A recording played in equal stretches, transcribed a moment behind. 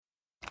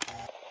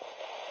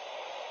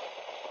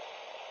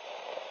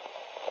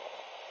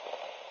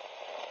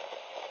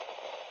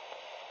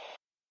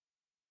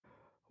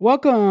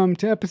Welcome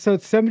to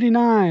episode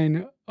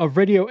 79 of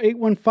Radio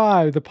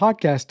 815, the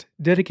podcast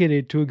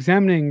dedicated to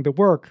examining the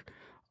work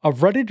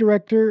of writer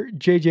director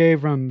J.J.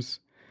 Abrams.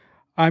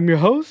 I'm your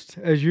host,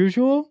 as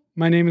usual.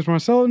 My name is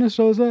Marcelo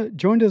Nostosa,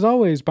 joined as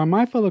always by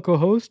my fellow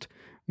co-host,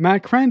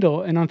 Matt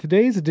Crandall. And on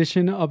today's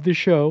edition of the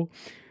show,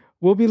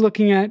 we'll be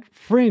looking at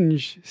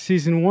Fringe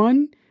Season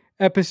 1,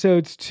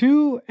 Episodes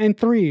 2 and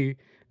 3.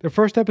 The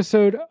first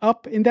episode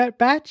up in that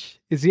batch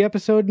is the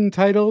episode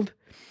entitled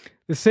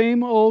The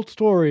Same Old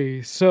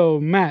Story. So,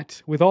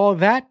 Matt, with all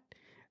that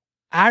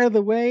out of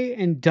the way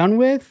and done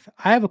with,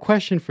 I have a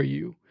question for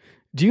you.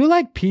 Do you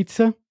like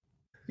pizza?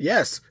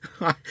 Yes,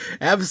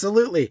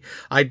 absolutely.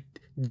 I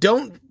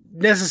don't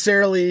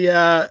necessarily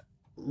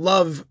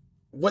love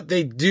what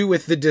they do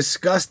with the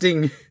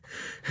disgusting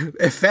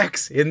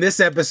effects in this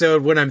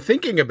episode when I'm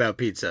thinking about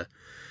pizza,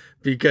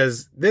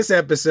 because this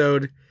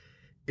episode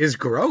is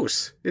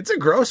gross. It's a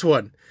gross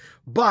one,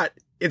 but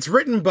it's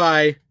written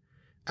by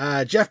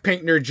Jeff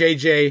Pinkner,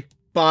 JJ,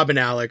 Bob, and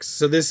Alex.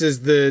 So this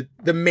is the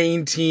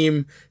main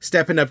team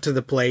stepping up to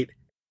the plate.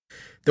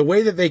 The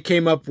way that they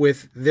came up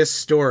with this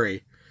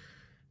story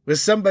was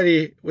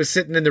somebody was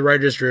sitting in the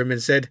writer's room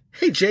and said,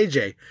 "Hey,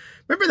 JJ,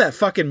 remember that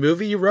fucking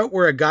movie you wrote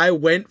where a guy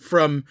went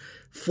from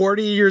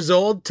 40 years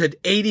old to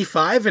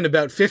 85 in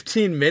about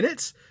 15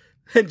 minutes?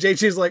 And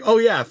JJ's like, "Oh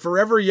yeah,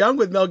 Forever Young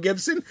with Mel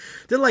Gibson."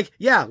 They're like,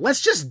 "Yeah,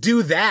 let's just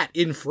do that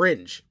in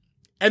Fringe."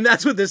 And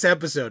that's what this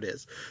episode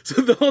is. So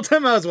the whole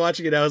time I was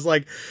watching it, I was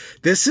like,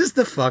 this is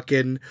the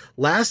fucking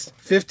last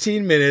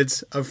 15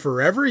 minutes of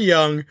Forever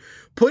Young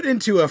put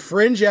into a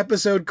Fringe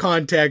episode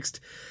context,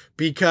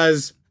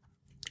 because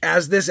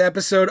as this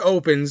episode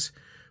opens,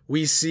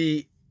 we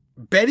see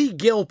Betty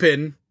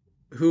Gilpin,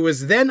 who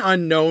was then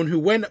unknown, who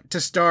went to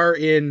star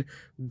in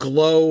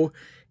Glow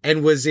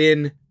and was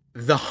in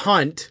The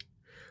Hunt,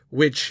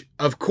 which,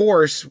 of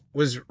course,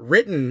 was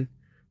written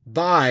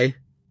by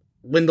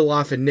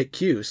Lindelof and Nick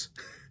Cuse.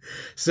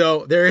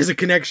 So there is a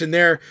connection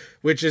there,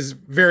 which is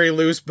very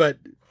loose, but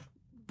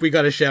we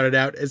got to shout it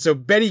out. And so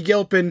Betty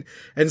Gilpin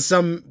and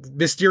some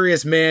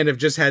mysterious man have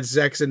just had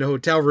sex in a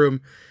hotel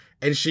room,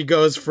 and she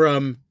goes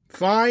from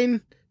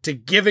fine to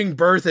giving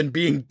birth and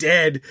being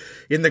dead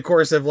in the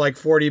course of like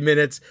 40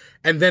 minutes.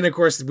 And then, of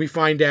course, we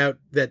find out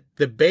that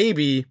the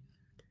baby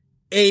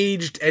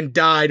aged and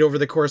died over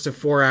the course of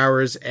 4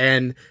 hours,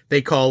 and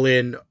they call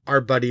in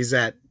our buddies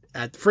at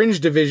Fringe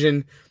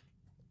Division.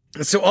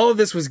 So all of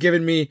this was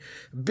giving me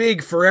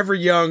big Forever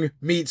Young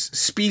meets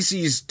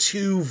Species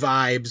 2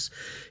 vibes.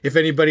 If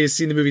anybody has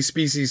seen the movie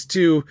Species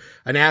 2,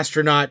 an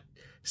astronaut,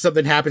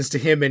 something happens to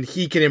him and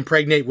he can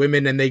impregnate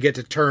women, and they get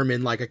to term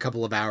in like a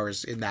couple of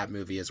hours in that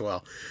movie as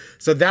well.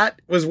 So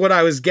that was what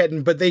I was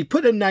getting, but they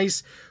put a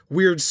nice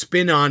weird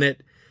spin on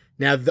it.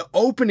 Now, the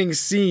opening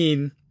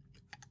scene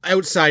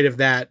outside of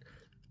that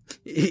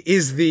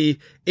is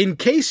in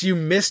case you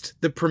missed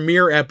the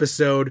premiere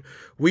episode,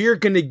 we are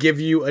going to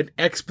give you an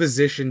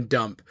exposition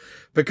dump,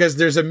 because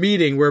there's a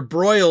meeting where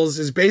Broyles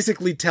is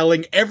basically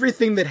telling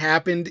everything that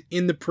happened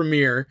in the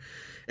premiere,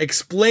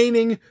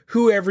 explaining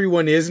who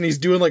everyone is, and he's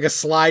doing like a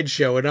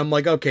slideshow. And I'm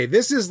like, okay,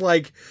 this is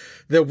like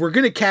we're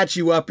going to catch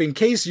you up in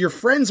case your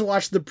friends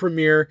watched the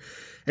premiere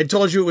and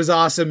told you it was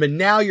awesome, and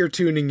now you're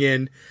tuning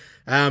in.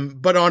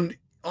 But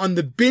on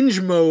the binge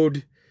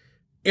mode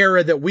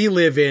era that we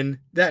live in,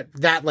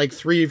 that like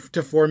 3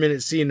 to 4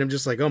 minute scene, I'm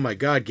just like, oh my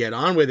God, get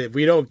on with it.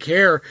 We don't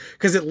care,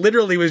 because it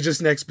literally was just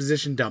an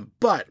exposition dump.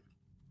 But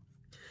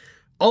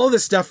all of the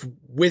stuff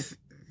with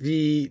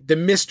the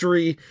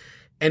mystery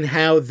and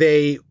how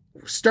they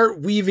start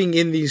weaving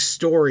in these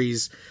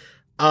stories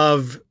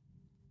of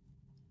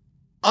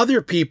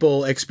other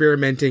people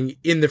experimenting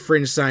in the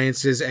fringe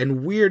sciences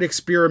and weird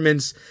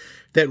experiments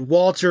that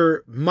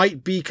Walter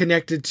might be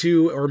connected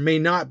to or may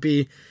not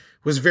be,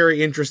 was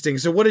very interesting.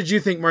 So what did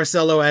you think,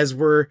 Marcelo, as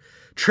we're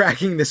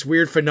tracking this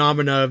weird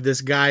phenomena of this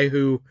guy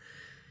who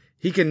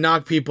he can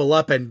knock people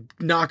up and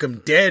knock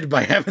them dead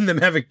by having them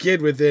have a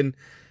kid within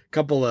a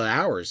couple of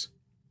hours?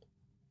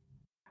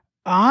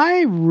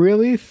 I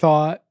really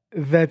thought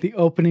that the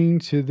opening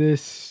to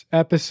this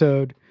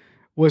episode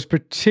was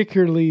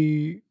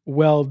particularly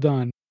well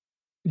done.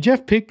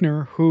 Jeff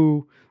Pinkner,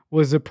 who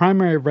was the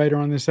primary writer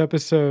on this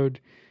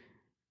episode,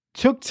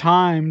 took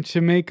time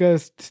to make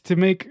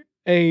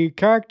a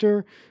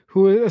character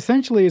who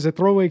essentially is a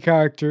throwaway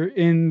character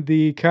in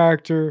the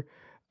character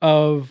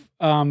of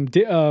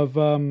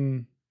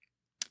the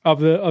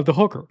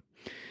hooker.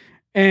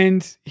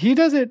 And he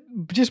does it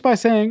just by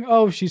saying,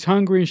 "Oh, she's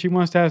hungry and she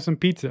wants to have some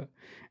pizza."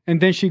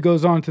 And then she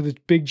goes on to the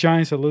big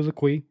giant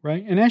soliloquy,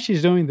 right? And as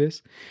she's doing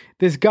this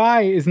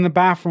guy is in the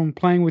bathroom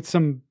playing with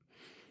some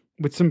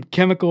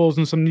chemicals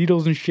and some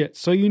needles and shit.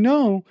 So you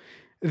know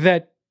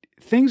that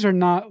things are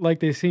not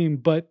like they seem.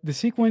 But the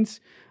sequence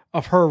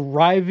of her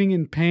writhing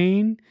in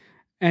pain,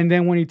 and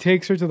then when he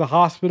takes her to the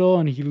hospital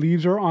and he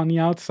leaves her on the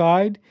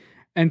outside,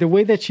 and the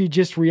way that she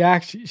just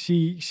reacts,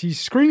 she's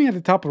screaming at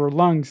the top of her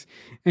lungs,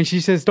 and she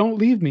says, "Don't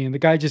leave me," and the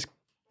guy just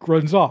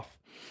runs off.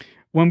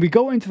 When we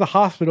go into the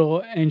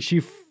hospital and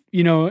she,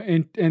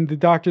 and the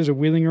doctors are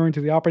wheeling her into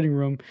the operating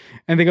room,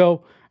 and they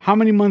go, how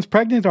many months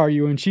pregnant are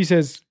you? And she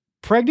says,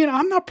 pregnant?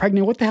 I'm not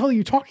pregnant. What the hell are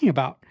you talking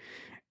about?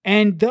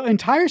 And the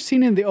entire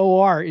scene in the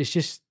OR is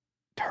just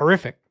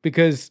horrific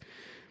because,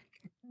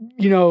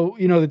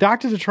 the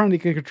doctors are trying to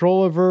get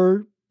control of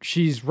her.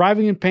 She's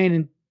writhing in pain,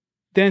 and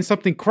then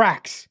something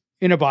cracks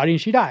in her body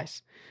and she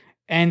dies.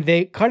 And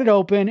they cut it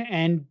open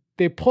and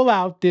they pull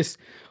out this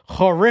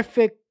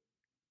horrific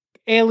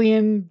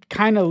alien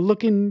kind of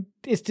looking.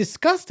 It's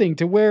disgusting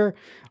to where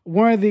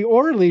one of the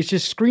orderlies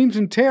just screams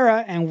in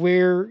terror, and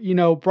we're,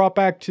 brought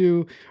back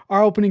to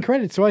our opening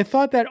credits. So I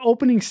thought that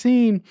opening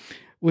scene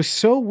was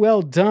so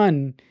well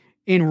done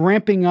in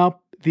ramping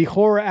up the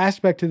horror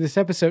aspect of this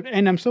episode.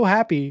 And I'm so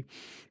happy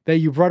that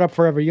you brought up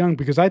Forever Young,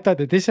 because I thought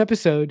that this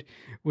episode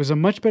was a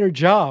much better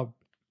job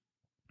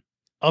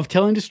of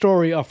telling the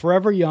story of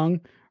Forever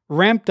Young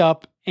ramped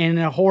up in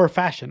a horror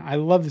fashion. I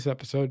love this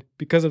episode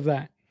because of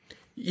that.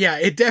 Yeah,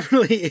 it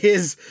definitely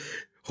is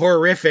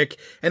horrific.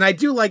 And I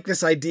do like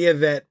this idea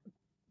that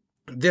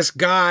this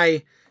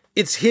guy,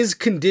 it's his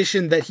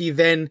condition that he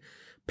then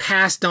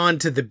passed on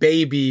to the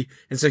baby.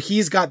 And so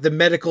he's got the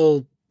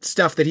medical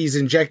stuff that he's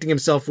injecting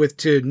himself with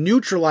to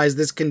neutralize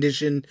this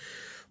condition.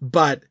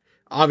 But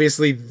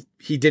obviously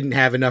he didn't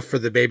have enough for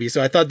the baby.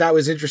 So I thought that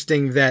was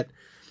interesting that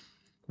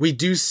we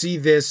do see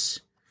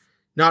this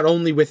not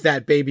only with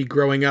that baby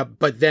growing up,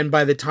 but then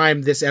by the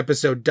time this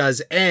episode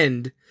does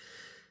end,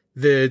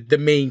 the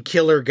main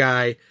killer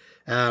guy,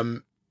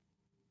 who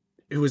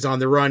was on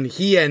the run,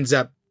 he ends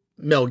up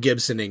Mel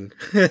Gibsoning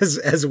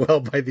as well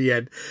by the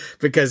end,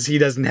 because he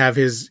doesn't have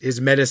his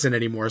medicine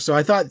anymore. So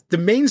I thought the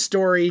main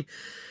story,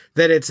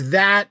 that it's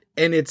that,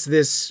 and it's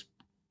this,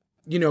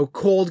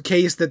 cold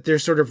case that they're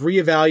sort of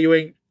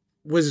reevaluating,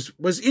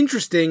 was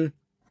interesting,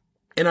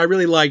 and I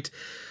really liked.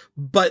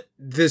 But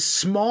the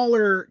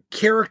smaller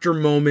character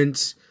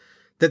moments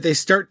that they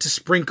start to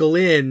sprinkle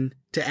in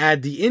to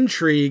add the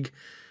intrigue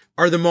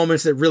are the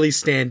moments that really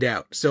stand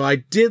out. So I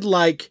did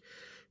like,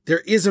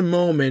 there is a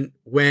moment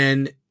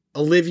when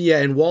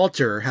Olivia and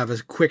Walter have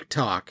a quick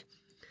talk,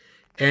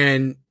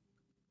 and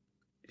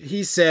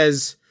he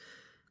says,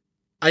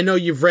 I know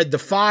you've read the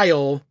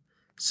file,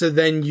 so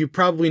then you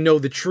probably know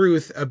the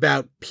truth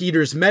about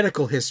Peter's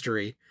medical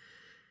history.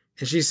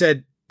 And she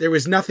said, there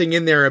was nothing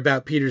in there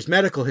about Peter's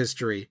medical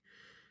history.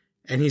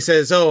 And he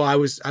says, oh, I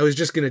was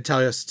just going to tell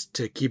us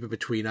to keep it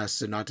between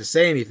us and not to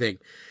say anything.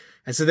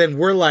 And so then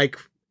we're like,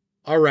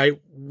 all right,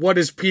 what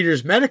is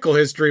Peter's medical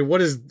history? What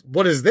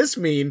does this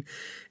mean?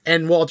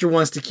 And Walter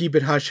wants to keep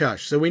it hush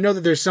hush. So we know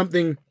that there's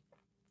something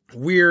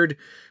weird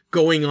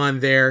going on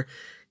there.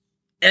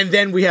 And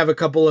then we have a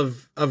couple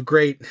of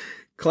great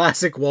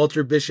classic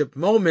Walter Bishop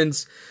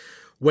moments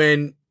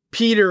when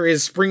Peter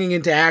is springing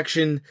into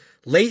action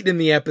late in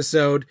the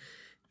episode,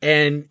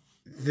 and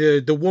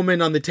the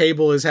woman on the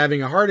table is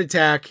having a heart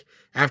attack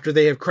after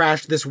they have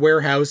crashed this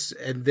warehouse,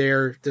 and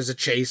there's a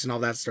chase and all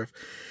that stuff.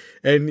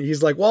 And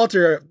he's like,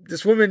 Walter,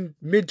 this woman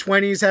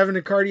mid-20s having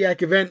a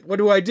cardiac event. What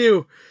do I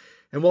do?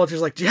 And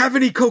Walter's like, do you have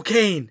any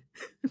cocaine?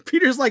 And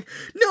Peter's like,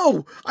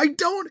 no, I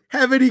don't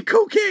have any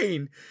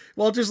cocaine.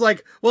 Walter's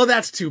like, well,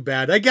 that's too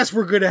bad. I guess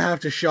we're going to have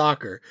to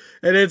shock her.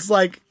 And it's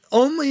like,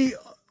 only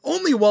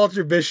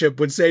Walter Bishop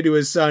would say to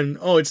his son,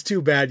 oh, it's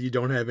too bad you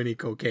don't have any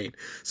cocaine.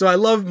 So I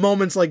love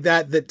moments like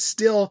that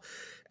still,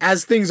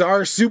 as things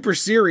are super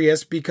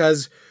serious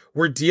because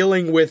we're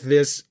dealing with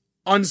this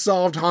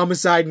unsolved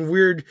homicide and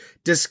weird,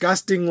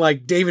 disgusting,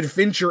 like David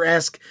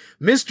Fincher-esque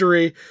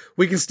mystery,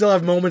 we can still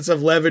have moments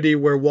of levity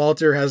where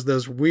Walter has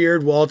those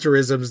weird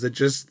Walterisms that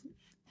just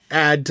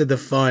add to the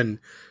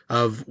fun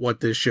of what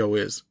this show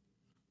is.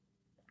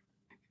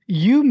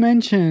 You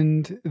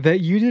mentioned that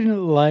you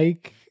didn't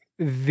like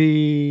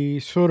the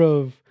sort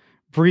of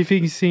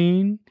briefing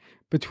scene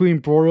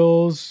between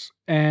Broyles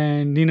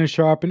and Nina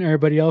Sharp and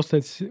everybody else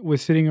that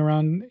was sitting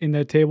around in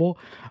that table.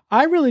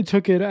 I really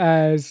took it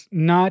as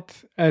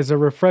not as a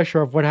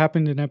refresher of what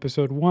happened in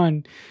episode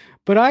 1,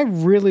 but I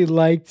really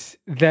liked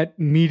that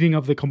meeting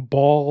of the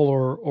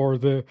cabal or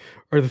the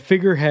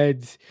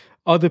figureheads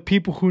of the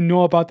people who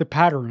know about the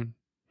pattern.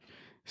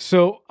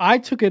 So I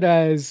took it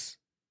as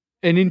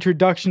an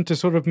introduction to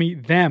sort of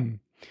meet them.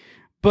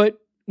 But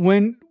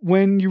when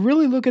you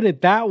really look at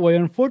it that way,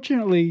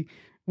 unfortunately,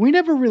 we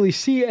never really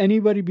see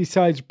anybody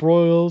besides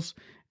Broyles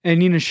and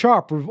Nina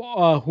Sharp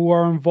who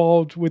are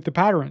involved with the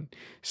pattern.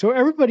 So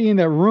everybody in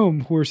that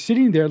room who are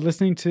sitting there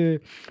listening to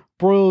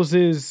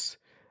Broyles'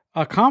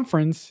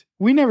 conference,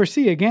 we never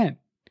see again.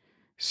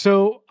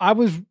 So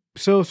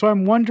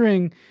I'm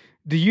wondering,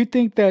 do you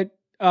think that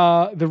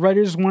the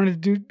writers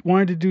wanted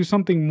to do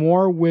something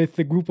more with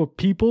the group of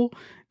people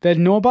that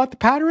know about the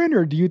pattern,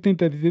 or do you think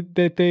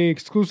that they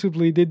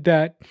exclusively did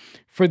that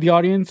for the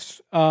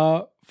audience,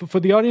 for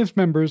the audience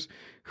members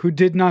who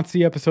did not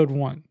see episode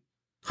 1?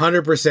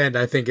 100%.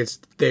 I think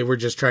they were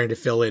just trying to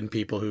fill in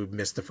people who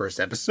missed the first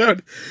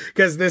episode,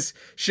 because this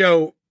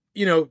show,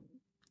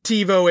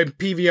 TiVo and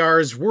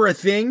PVRs were a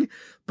thing,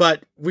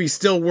 but we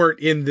still weren't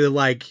in the,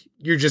 like,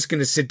 you're just going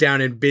to sit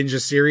down and binge a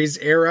series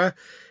era.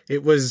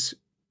 It was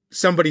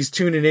somebody's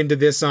tuning into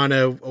this on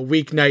a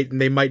weeknight and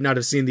they might not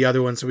have seen the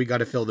other one, so we got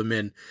to fill them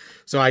in.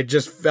 So I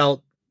just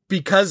felt,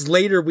 because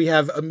later we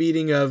have a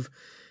meeting of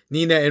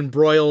Nina and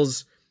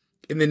Broyles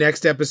in the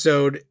next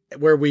episode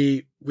where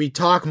we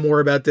talk more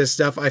about this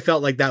stuff, I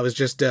felt like that was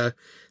just,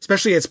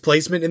 especially its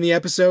placement in the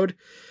episode,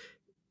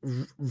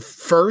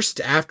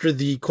 first after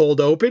the cold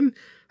open,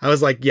 I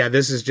was like, yeah,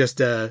 this is just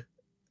a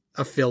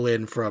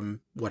fill-in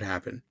from what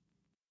happened.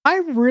 I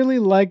really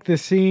like the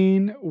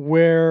scene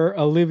where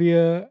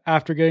Olivia,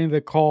 after getting the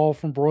call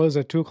from Broyles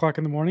at 2:00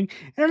 in the morning,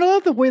 and I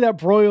love the way that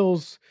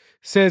Broyles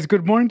says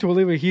good morning to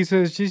Olivia. He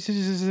says, she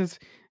says,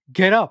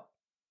 get up,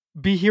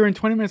 be here in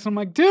 20 minutes. I'm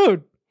like,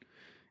 dude,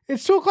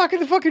 it's 2:00 in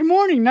the fucking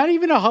morning. Not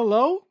even a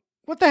hello.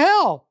 What the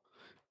hell?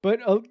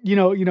 But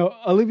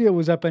Olivia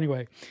was up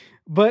anyway.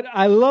 But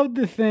I love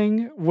the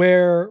thing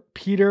where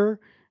Peter,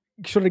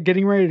 sort of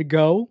getting ready to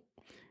go,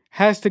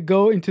 has to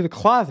go into the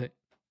closet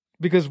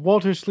because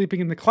Walter's sleeping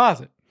in the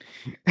closet.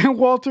 And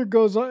Walter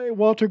goes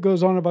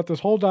on about this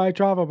whole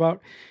diatribe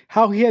about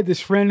how he had this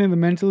friend in the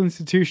mental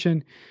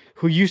institution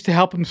who used to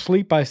help him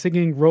sleep by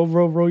singing Row,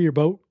 Row, Row Your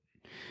Boat.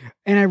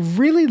 And I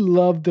really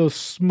love those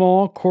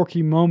small,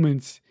 quirky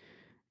moments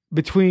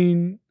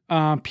between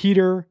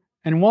Peter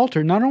and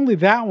Walter. Not only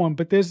that one,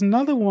 but there's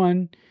another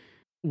one.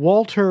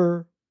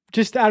 Walter,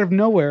 just out of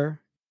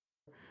nowhere,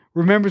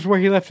 remembers where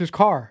he left his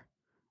car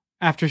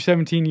after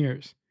 17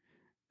 years.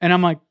 And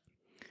I'm like,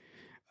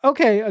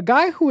 okay, a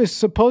guy who is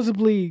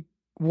supposedly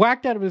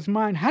whacked out of his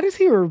mind, how does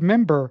he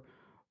remember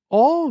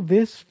all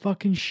this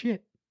fucking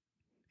shit?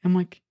 I'm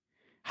like,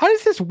 how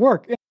does this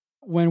work?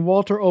 When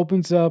Walter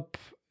opens up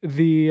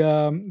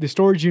the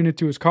storage unit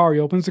to his car, he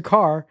opens the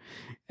car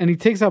and he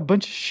takes out a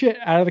bunch of shit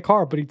out of the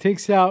car, but he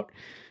takes out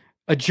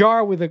a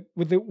jar with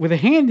a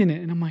hand in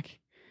it. And I'm like,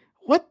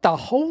 what the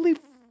holy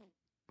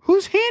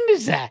whose hand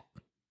is that?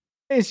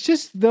 It's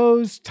just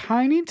those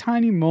tiny,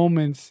 tiny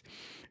moments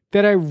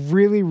that I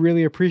really,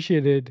 really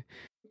appreciated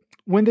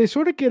when they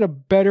sort of get a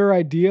better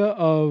idea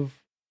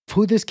of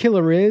who this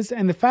killer is,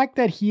 and the fact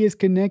that he is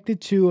connected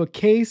to a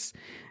case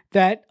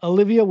that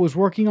Olivia was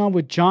working on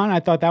with John. I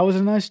thought that was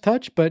a nice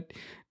touch. But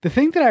the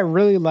thing that I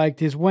really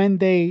liked is when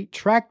they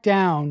tracked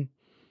down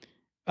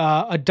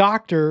a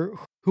doctor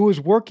who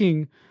was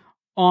working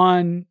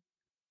on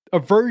a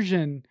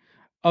version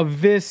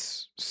of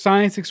this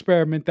science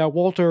experiment that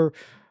Walter,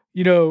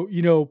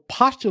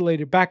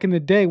 postulated back in the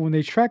day when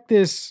they tracked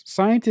this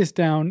scientist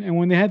down, and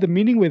when they had the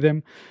meeting with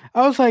him,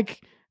 I was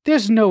like,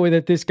 there's no way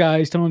that this guy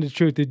is telling the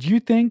truth. Did you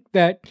think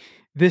that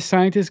this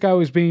scientist guy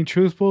was being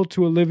truthful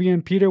to Olivia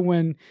and Peter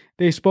when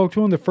they spoke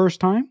to him the first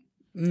time?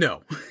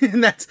 No.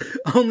 And that's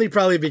only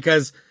probably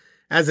because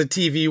as a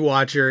TV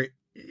watcher,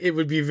 it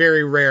would be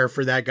very rare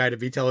for that guy to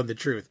be telling the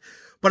truth.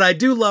 But I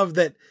do love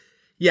that,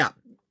 yeah,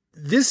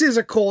 this is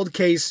a cold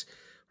case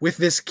with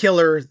this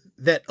killer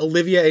that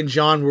Olivia and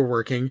John were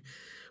working.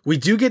 We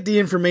do get the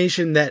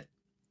information that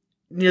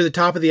near the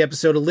top of the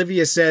episode,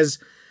 Olivia says,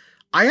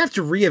 I have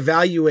to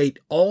reevaluate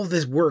all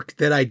this work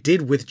that I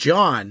did with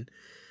John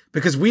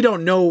because we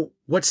don't know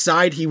what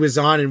side he was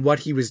on and what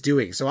he was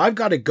doing. So I've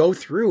got to go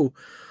through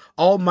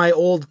all my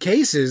old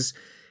cases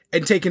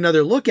and take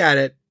another look at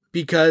it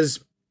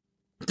because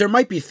there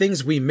might be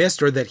things we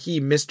missed or that he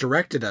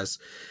misdirected us.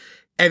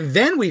 And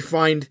then we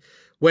find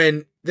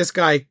when this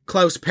guy,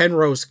 Klaus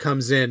Penrose,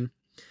 comes in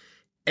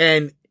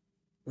and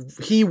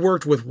he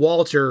worked with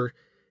Walter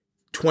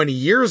 20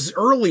 years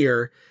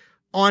earlier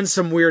on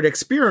some weird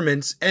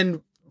experiments.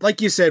 And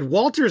like you said,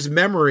 Walter's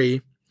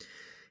memory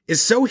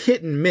is so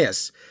hit and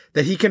miss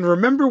that he can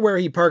remember where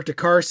he parked a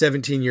car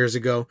 17 years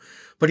ago,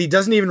 but he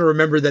doesn't even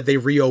remember that they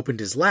reopened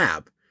his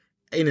lab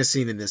in a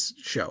scene in this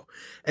show.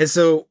 And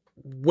so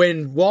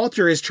when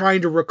Walter is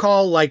trying to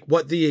recall like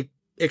what the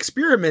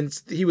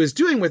experiments he was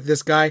doing with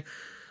this guy,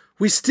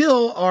 we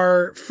still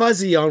are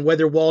fuzzy on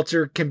whether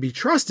Walter can be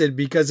trusted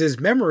because his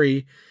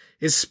memory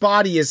is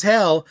spotty as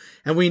hell.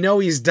 And we know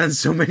he's done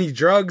so many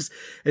drugs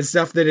and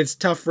stuff that it's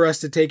tough for us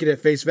to take it at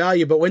face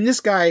value. But when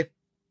this guy,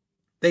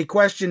 they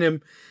question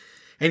him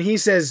and he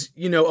says,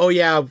 oh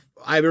yeah,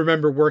 I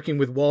remember working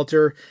with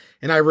Walter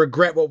and I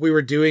regret what we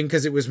were doing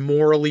because it was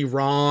morally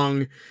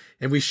wrong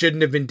and we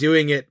shouldn't have been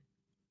doing it.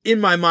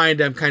 In my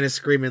mind, I'm kind of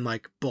screaming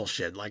like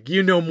bullshit. Like,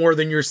 you know more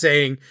than you're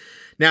saying.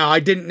 Now, I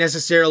didn't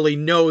necessarily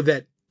know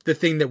that the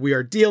thing that we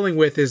are dealing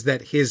with is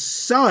that his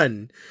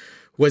son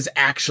was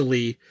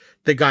actually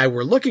the guy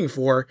we're looking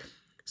for.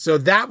 So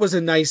that was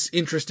a nice,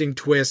 interesting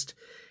twist.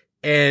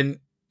 And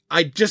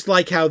I just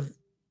like how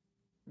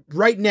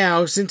right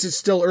now, since it's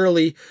still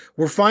early,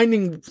 we're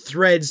finding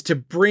threads to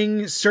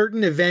bring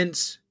certain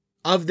events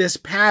of this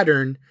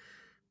pattern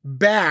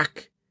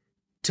back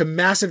to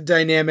Massive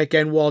Dynamic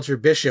and Walter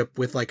Bishop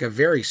with like a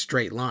very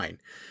straight line.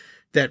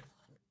 That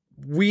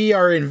we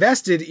are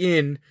invested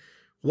in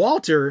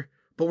Walter,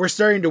 but we're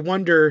starting to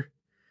wonder,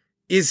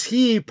 is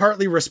he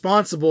partly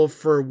responsible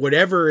for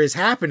whatever is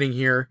happening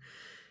here?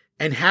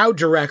 And how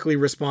directly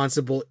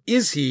responsible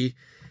is he?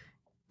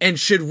 And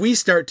should we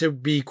start to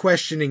be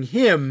questioning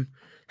him?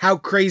 How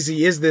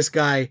crazy is this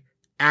guy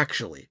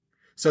actually?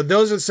 So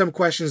those are some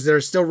questions that are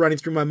still running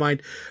through my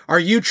mind. Are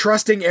you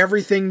trusting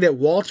everything that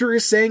Walter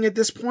is saying at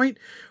this point?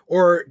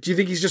 Or do you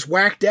think he's just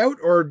whacked out?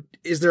 Or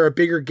is there a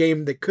bigger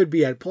game that could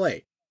be at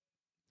play?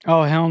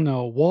 Oh, hell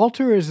no.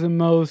 Walter is the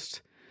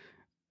most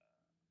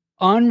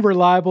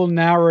unreliable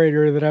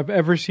narrator that I've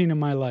ever seen in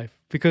my life.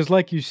 Because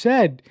like you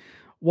said,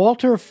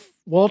 Walter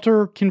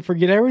can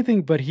forget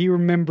everything, but he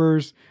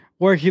remembers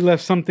where he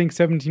left something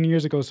 17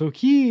 years ago. So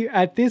he,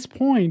 at this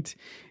point,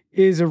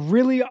 is a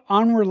really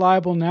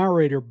unreliable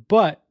narrator,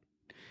 but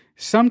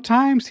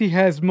sometimes he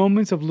has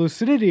moments of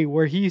lucidity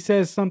where he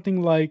says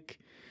something like,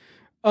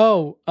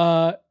 just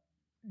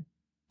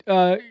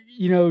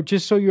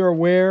so you're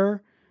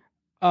aware,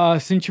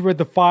 since you read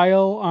the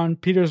file on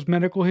Peter's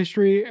medical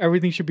history,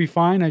 everything should be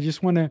fine. I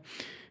just want to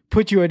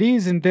put you at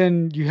ease. And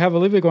then you have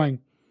Olivia going,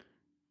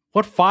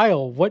 what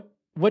file?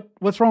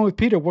 What's wrong with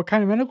Peter? What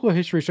kind of medical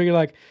history? So you're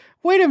like,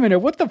 wait a minute,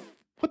 what the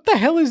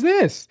hell is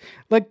this?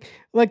 Like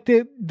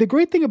the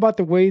great thing about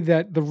the way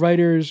that the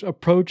writers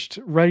approached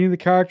writing the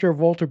character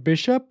of Walter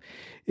Bishop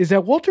is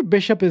that Walter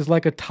Bishop is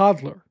like a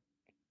toddler.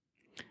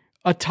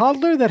 A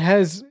toddler that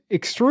has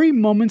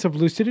extreme moments of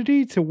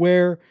lucidity to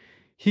where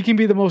he can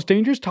be the most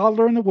dangerous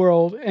toddler in the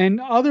world, and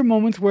other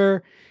moments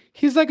where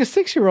he's like a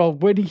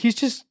 6-year-old when he's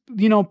just,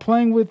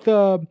 playing with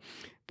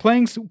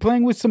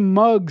some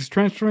mugs,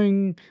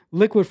 transferring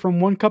liquid from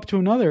one cup to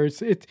another.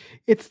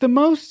 It's the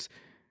most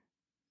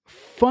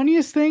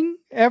funniest thing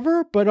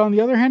ever, but on the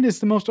other hand, it's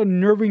the most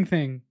unnerving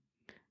thing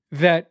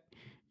that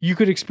you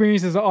could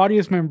experience as an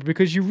audience member,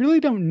 because you really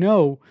don't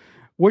know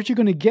what you're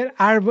going to get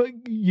out of it.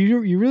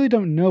 You really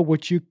don't know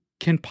what you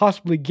can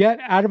possibly get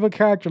out of a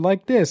character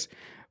like this,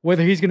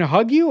 whether he's going to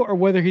hug you or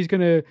whether he's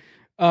going to,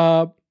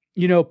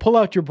 pull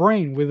out your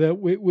brain with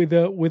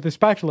a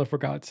spatula, for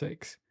God's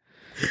sakes.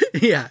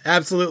 Yeah,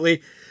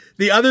 absolutely.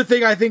 The other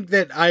thing I think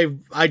that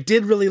I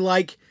did really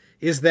like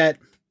is that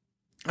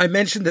I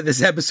mentioned that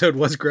this episode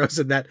was gross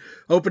and that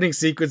opening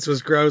sequence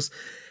was gross.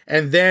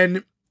 And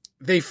then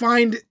they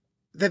find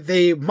that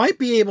they might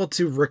be able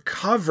to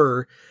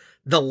recover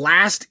the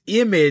last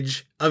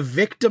image a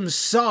victim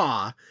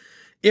saw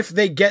if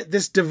they get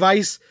this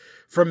device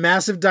from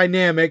Massive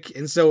Dynamic.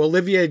 And so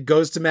Olivia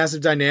goes to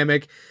Massive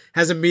Dynamic,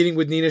 has a meeting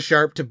with Nina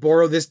Sharp to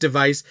borrow this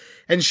device,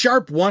 and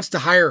Sharp wants to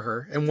hire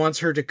her and wants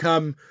her to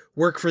come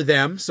work for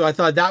them. So I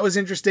thought that was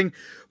interesting.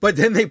 But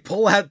then they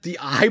pull out the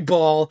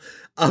eyeball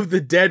of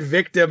the dead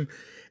victim,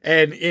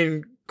 and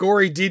in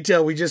gory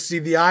detail, we just see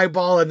the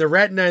eyeball and the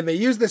retina, and they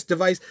use this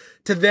device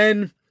to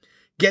then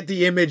get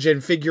the image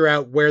and figure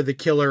out where the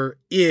killer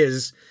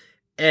is.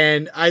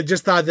 And I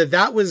just thought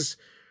that was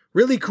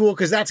really cool,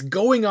 because that's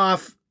going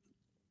off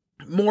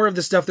more of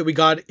the stuff that we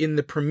got in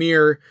the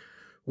premiere,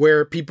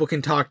 where people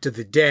can talk to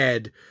the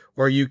dead,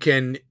 or you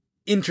can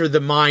enter the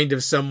mind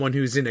of someone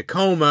who's in a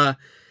coma.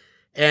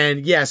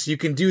 And yes, you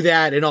can do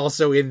that. And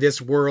also in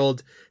this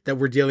world that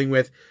we're dealing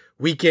with,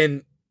 we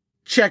can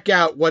check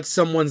out what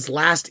someone's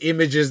last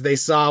images they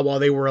saw while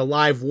they were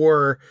alive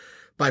were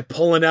by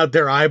pulling out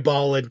their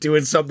eyeball and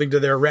doing something to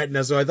their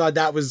retina. So I thought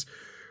that was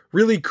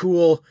really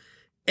cool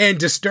and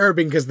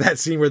disturbing, because that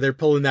scene where they're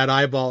pulling that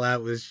eyeball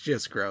out was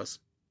just gross.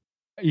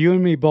 You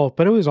and me both,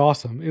 but it was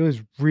awesome. It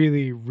was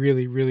really,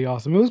 really, really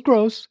awesome. It was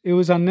gross. It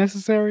was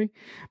unnecessary,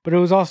 but it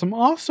was awesome.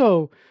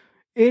 Also,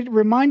 it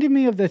reminded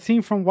me of that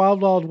scene from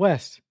Wild Wild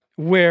West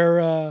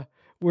where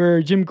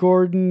Jim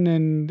Gordon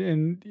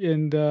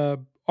and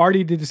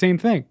Artie did the same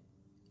thing.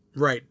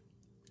 Right.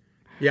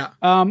 Yeah.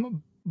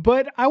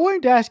 But I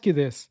wanted to ask you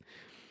this.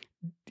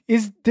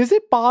 Does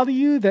it bother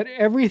you that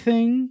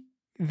everything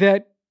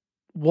that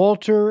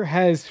Walter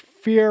has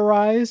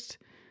theorized,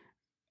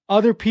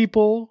 other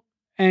people,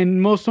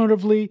 and most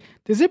notably,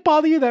 does it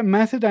bother you that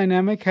Massive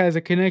Dynamic has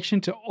a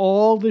connection to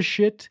all the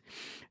shit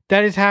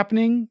that is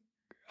happening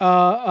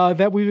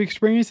that we've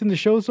experienced in the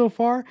show so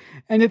far?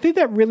 And the thing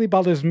that really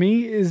bothers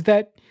me is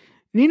that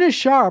Nina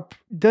Sharp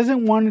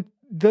doesn't want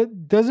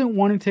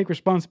to take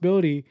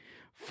responsibility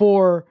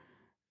for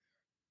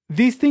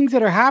these things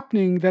that are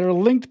happening that are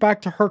linked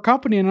back to her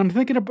company. And I'm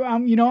thinking about,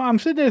 I'm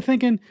sitting there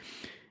thinking,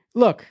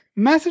 look,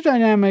 Massive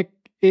Dynamic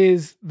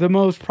is the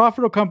most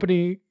profitable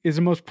company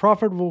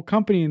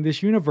in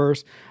this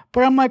universe.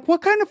 But I'm like,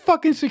 what kind of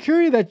fucking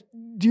security that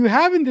do you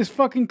have in this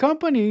fucking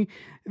company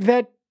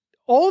that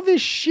all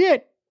this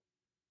shit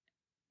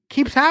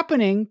keeps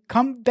happening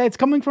that's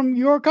coming from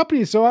your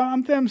company? So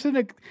I'm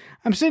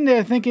sitting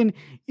there thinking,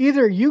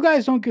 either you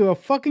guys don't give a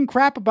fucking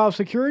crap about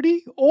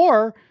security,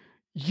 or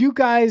you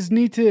guys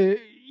need to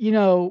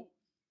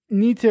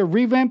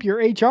revamp your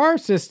HR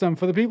system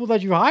for the people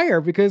that you hire,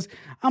 because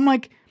I'm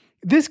like,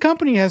 this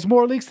company has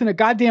more leaks than a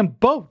goddamn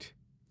boat.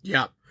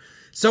 Yeah.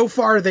 So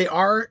far, they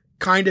are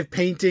kind of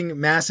painting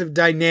Massive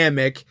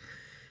Dynamic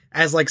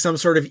as like some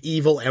sort of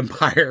evil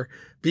empire,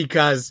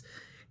 because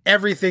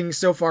everything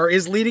so far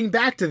is leading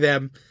back to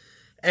them.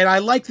 And I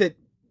like that,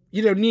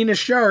 Nina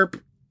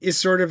Sharp is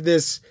sort of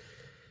this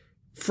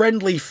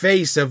friendly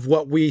face of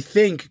what we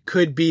think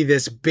could be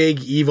this big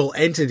evil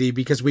entity,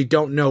 because we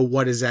don't know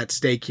what is at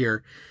stake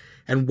here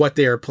and what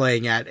they are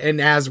playing at. And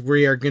as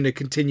we are going to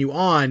continue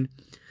on,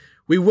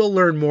 we will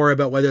learn more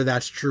about whether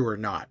that's true or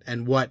not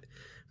and what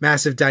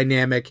Massive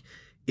Dynamic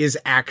is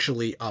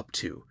actually up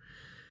to.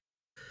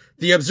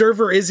 The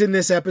Observer is in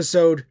this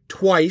episode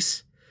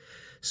twice.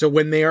 So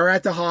when they are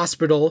at the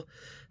hospital,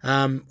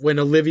 when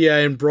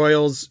Olivia and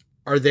Broyles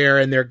are there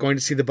and they're going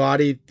to see the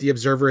body, the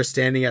Observer is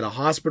standing at a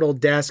hospital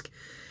desk.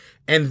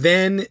 And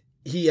then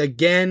he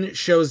again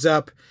shows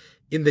up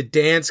in the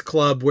dance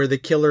club where the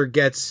killer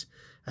gets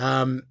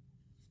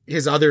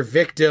his other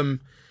victim.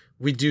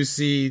 We do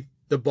see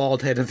the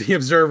bald head of the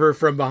Observer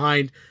from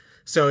behind.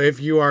 So if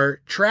you are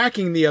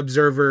tracking the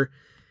Observer,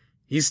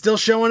 he's still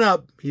showing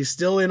up. He's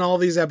still in all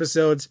these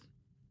episodes.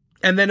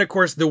 And then, of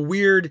course, the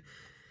weird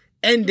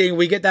ending,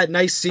 we get that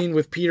nice scene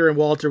with Peter and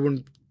Walter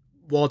when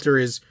Walter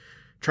is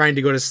trying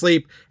to go to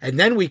sleep. And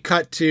then we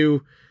cut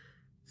to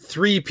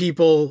 3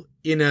 people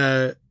in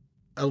a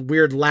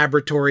weird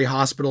laboratory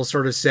hospital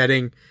sort of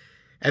setting.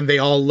 And they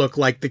all look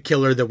like the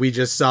killer that we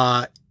just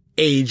saw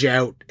age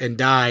out and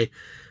die.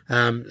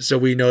 So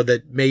we know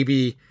that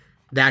maybe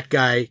that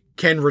guy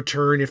can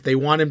return if they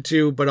want him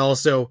to, but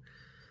also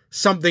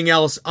something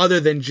else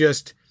other than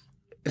just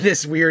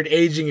this weird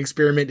aging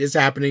experiment is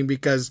happening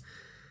because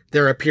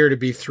there appear to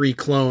be 3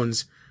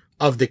 clones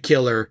of the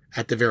killer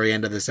at the very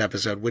end of this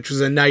episode, which was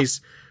a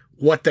nice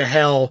what the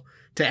hell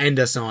to end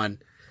us on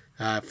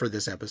for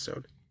this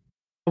episode.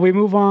 We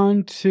move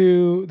on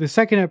to the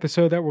second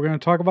episode that we're going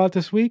to talk about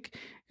this week,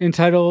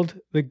 entitled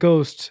The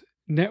Ghost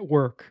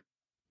Network.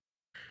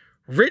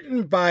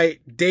 Written by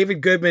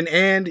David Goodman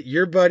and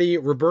your buddy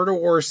Roberto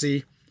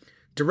Orci.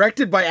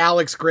 Directed by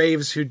Alex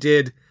Graves, who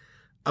did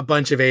a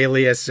bunch of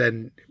Alias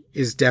and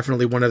is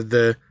definitely one of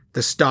the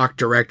stock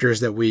directors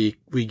that we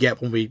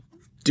get when we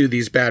do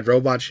these bad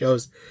robot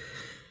shows.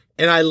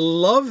 And I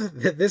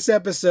love that this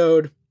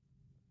episode,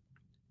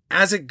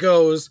 as it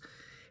goes,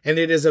 and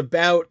it is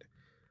about,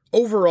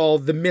 overall,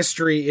 the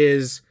mystery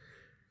is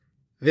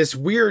this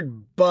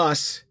weird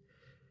bus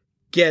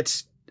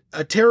gets,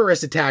 a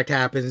terrorist attack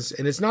happens,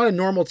 and it's not a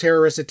normal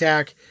terrorist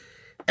attack.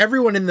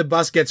 Everyone in the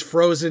bus gets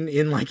frozen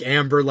in like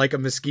amber, like a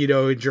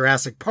mosquito in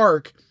Jurassic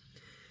Park.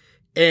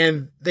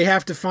 And they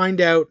have to find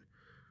out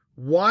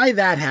why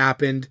that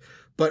happened.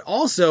 But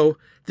also,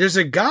 there's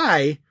a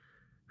guy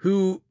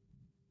who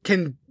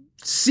can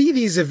see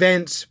these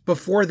events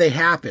before they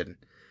happen.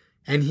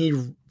 And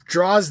he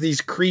draws these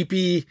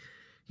creepy,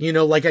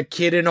 like a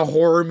kid in a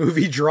horror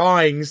movie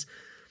drawings.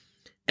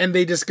 And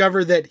they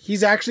discover that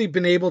he's actually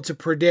been able to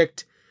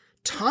predict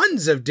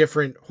tons of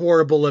different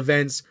horrible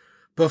events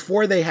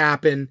before they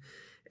happen.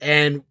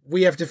 And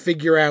we have to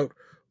figure out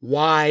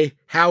why,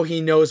 how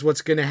he knows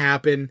what's going to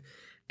happen.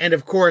 And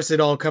of course,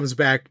 it all comes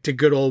back to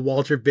good old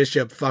Walter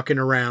Bishop fucking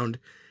around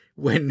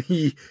when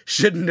he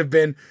shouldn't have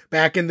been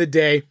back in the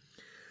day.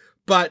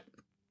 But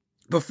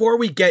before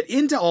we get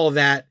into all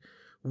that,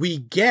 we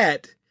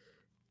get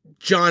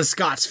John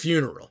Scott's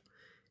funeral.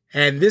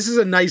 And this is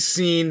a nice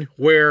scene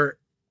where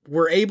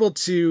we're able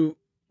to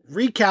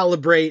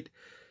recalibrate.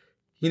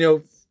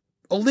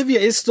 Olivia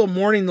is still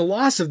mourning the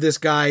loss of this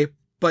guy,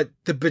 but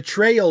the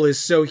betrayal is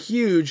so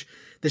huge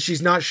that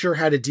she's not sure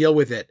how to deal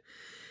with it.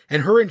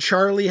 And her and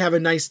Charlie have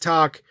a nice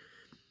talk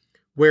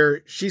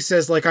where she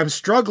says, I'm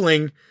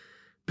struggling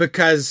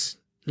because,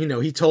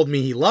 he told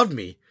me he loved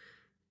me.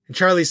 And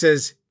Charlie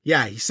says,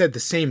 yeah, he said the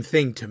same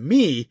thing to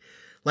me.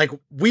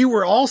 We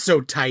were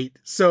also tight.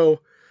 So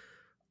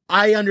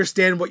I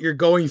understand what you're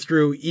going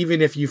through,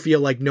 even if you feel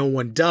like no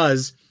one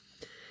does.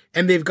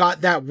 And they've got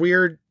that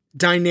weird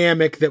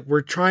dynamic that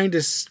we're trying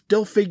to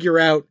still figure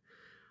out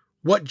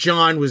what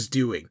John was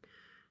doing,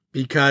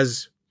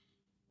 because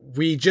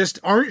we just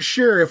aren't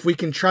sure if we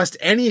can trust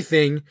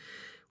anything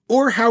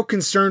or how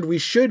concerned we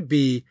should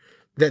be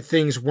that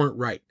things weren't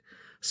right.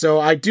 So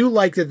I do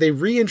like that they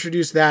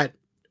reintroduced that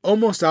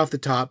almost off the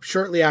top,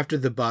 shortly after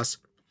the bus.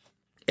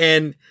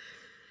 And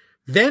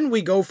then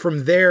we go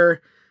from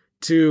there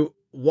to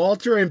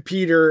Walter and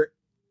Peter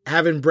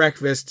having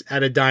breakfast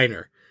at a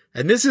diner.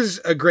 And this is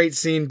a great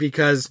scene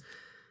because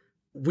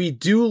we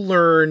do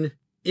learn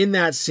in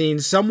that scene,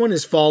 someone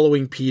is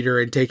following Peter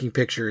and taking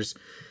pictures.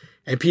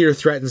 And Peter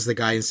threatens the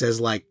guy and says,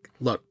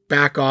 look,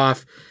 back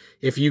off.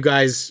 If you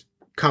guys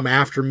come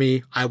after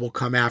me, I will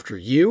come after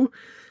you.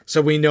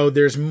 So we know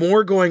there's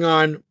more going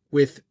on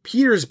with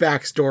Peter's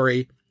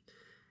backstory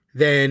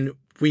than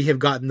we have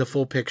gotten the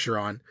full picture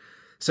on.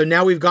 So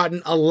now we've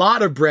gotten a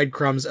lot of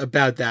breadcrumbs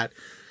about that.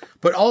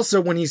 But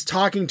also when he's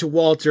talking to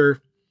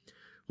Walter,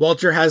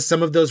 Walter has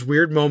some of those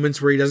weird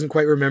moments where he doesn't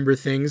quite remember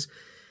things.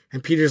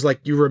 And Peter's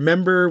like, you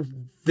remember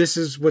this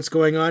is what's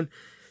going on?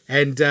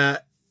 And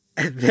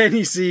then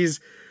he sees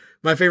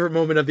my favorite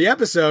moment of the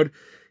episode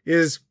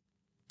is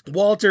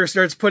Walter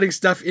starts putting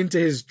stuff into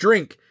his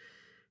drink.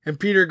 And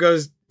Peter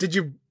goes, did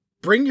you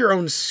bring your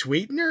own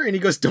sweetener? And he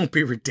goes, don't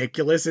be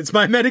ridiculous. It's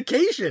my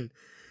medication.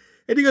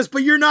 And he goes,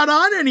 but you're not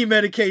on any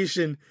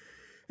medication.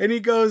 And he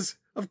goes,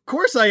 of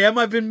course I am.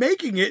 I've been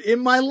making it in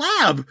my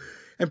lab.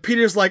 And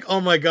Peter's like,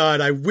 oh my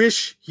God, I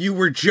wish you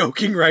were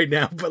joking right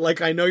now.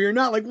 But I know you're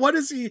not. What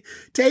is he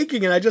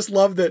taking? And I just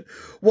love that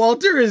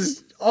Walter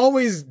is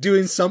always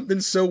doing something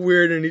so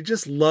weird and he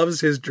just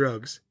loves his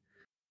drugs.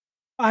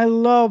 I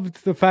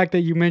loved the fact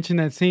that you mentioned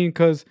that scene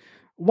because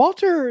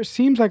Walter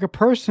seems like a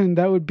person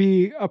that would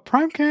be a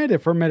prime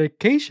candidate for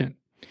medication.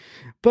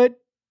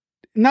 But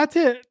not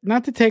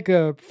to take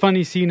a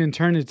funny scene and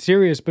turn it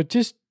serious, but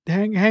just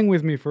hang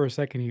with me for a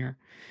second here.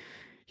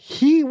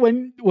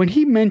 When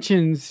he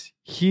mentions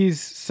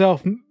he's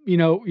self,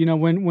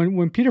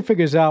 when Peter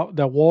figures out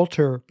that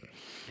Walter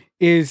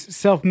is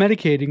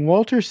self-medicating,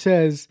 Walter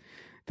says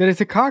that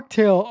it's a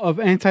cocktail of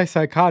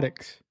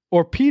antipsychotics,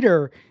 or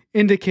Peter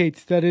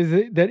indicates that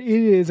it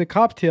is a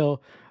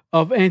cocktail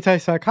of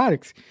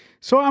antipsychotics.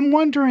 So I'm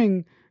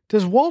wondering,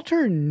 does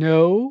Walter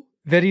know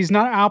that he's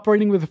not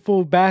operating with a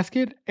full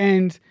basket?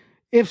 And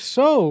if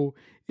so,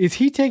 is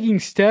he taking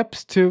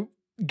steps to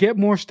get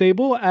more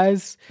stable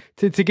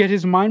to get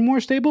his mind more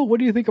stable? What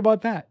do you think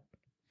about that?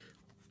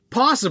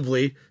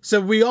 Possibly. So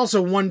we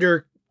also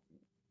wonder,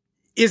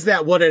 is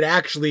that what it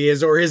actually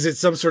is, or is it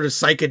some sort of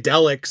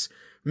psychedelics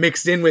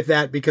mixed in with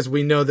that because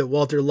we know that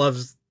Walter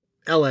loves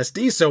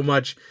LSD so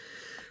much?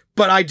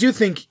 But I do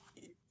think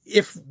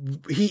if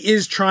he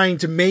is trying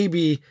to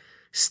maybe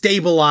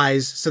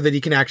stabilize so that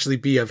he can actually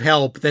be of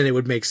help, then it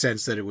would make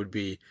sense that it would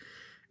be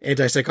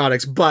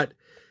antipsychotics. But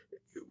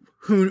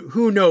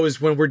who knows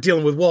when we're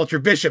dealing with Walter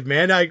Bishop,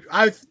 man?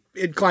 I'm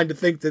inclined to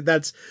think that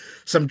that's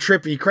some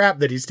trippy crap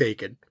that he's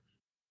taken.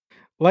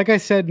 Like I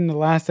said in the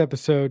last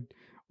episode,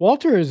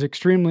 Walter is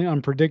extremely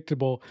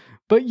unpredictable.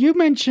 But you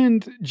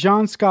mentioned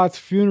John Scott's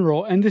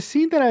funeral, and the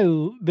scene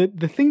that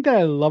the thing that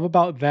I love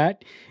about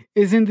that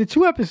is in the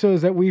 2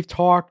 episodes that we've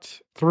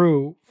talked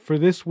through for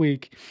this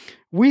week,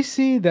 we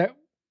see that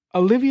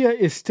Olivia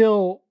is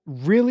still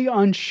really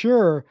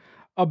unsure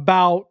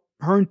about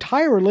her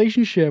entire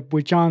relationship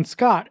with John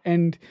Scott.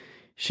 And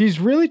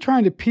she's really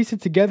trying to piece it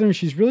together, and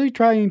she's really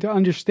trying to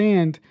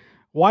understand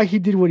why he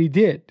did what he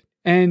did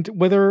and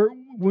whether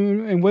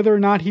or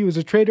not he was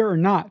a traitor or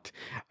not.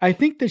 I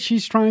think that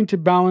she's trying to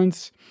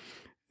balance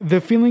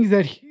the feelings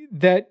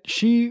that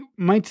she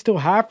might still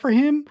have for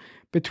him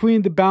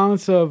between the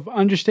balance of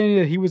understanding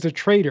that he was a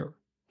traitor,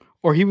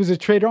 or he was a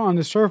traitor on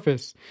the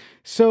surface.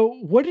 So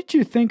what did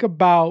you think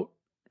about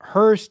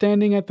her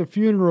standing at the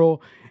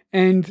funeral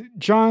and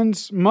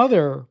John's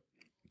mother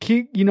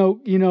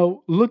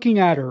looking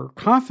at her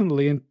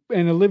constantly,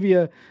 and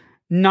Olivia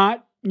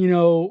not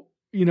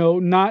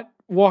not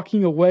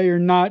walking away or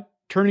not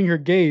turning her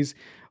gaze?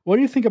 What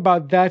do you think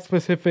about that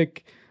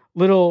specific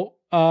little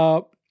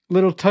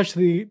touch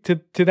to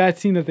that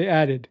scene that they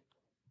added?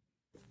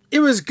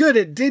 It was good.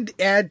 It did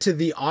add to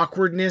the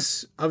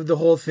awkwardness of the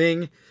whole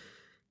thing.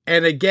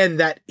 And again,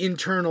 that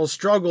internal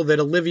struggle that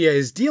Olivia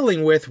is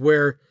dealing with,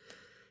 where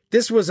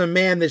this was a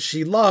man that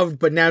she loved,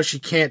 but now she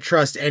can't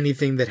trust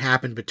anything that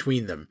happened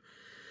between them.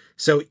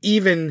 So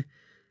even,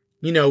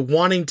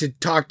 wanting to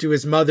talk to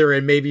his mother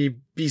and maybe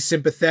be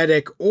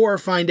sympathetic or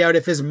find out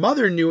if his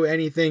mother knew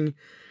anything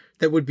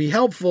that would be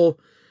helpful,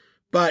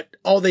 but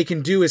all they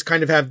can do is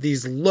kind of have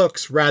these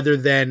looks rather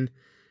than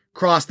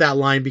cross that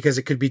line because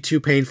it could be too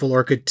painful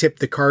or could tip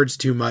the cards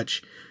too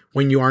much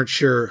when you aren't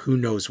sure who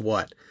knows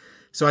what.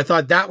 So I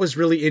thought that was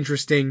really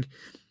interesting.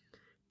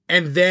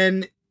 And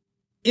then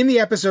in the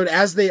episode,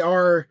 as they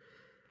are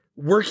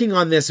working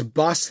on this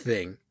bus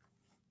thing,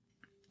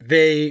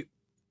 they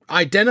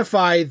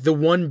identify the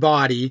one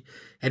body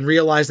and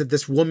realize that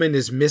this woman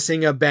is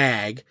missing a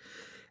bag.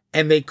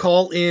 And they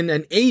call in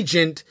an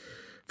agent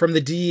from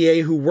the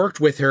DEA who worked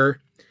with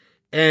her.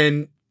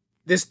 And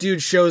this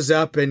dude shows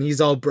up and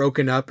he's all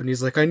broken up and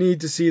he's like, I need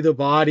to see the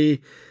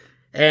body.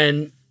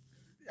 And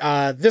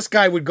this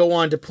guy would go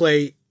on to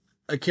play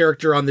a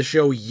character on the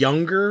show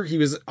Younger. He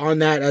was on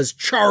that as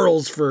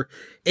Charles for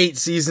 8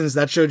 seasons.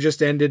 That show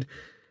just ended.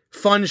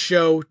 Fun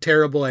show,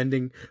 terrible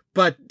ending.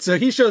 But so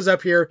he shows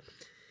up here,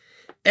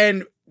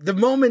 and the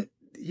moment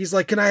he's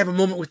like, can I have a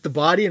moment with the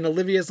body? And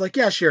Olivia's like,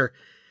 yeah, sure.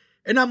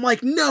 And I'm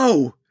like,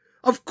 no,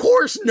 of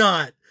course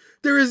not.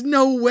 There is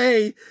no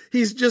way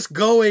he's just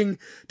going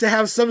to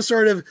have some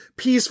sort of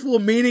peaceful,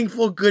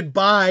 meaningful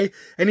goodbye.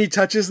 And he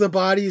touches the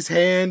body's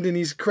hand and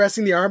he's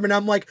caressing the arm. And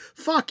I'm like,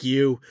 fuck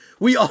you.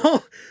 We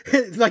all,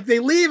 like, they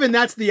leave and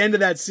that's the end of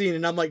that scene.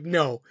 And I'm like,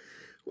 no.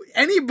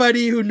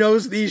 Anybody who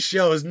knows these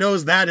shows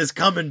knows that is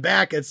coming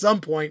back at some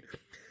point.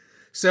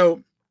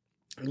 So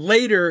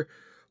later,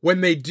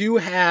 when they do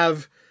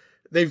have,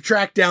 they've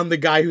tracked down the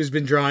guy who's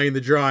been drawing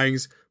the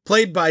drawings,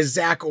 played by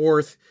Zach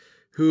Orth,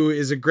 who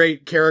is a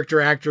great character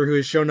actor who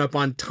has shown up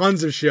on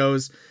tons of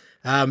shows.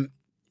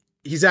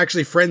 He's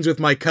actually friends with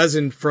my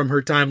cousin from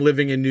her time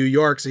living in New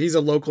York. So he's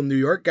a local New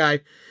York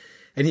guy,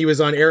 and he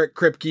was on Eric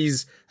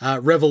Kripke's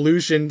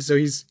Revolution. So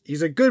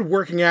he's a good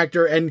working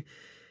actor, and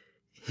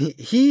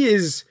he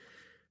is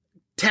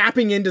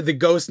tapping into the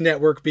Ghost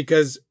Network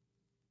because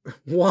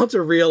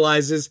Walter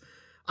realizes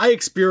I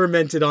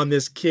experimented on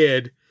this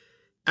kid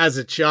as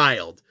a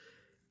child,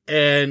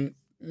 and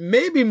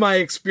maybe my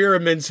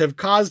experiments have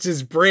caused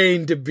his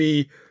brain to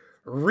be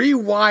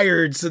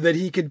rewired so that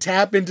he can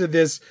tap into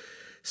this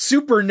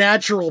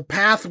supernatural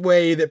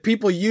pathway that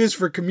people use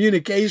for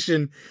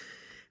communication.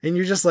 And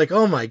you're just like,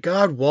 oh my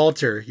God,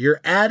 Walter, you're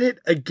at it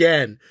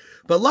again.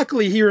 But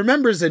luckily he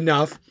remembers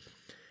enough.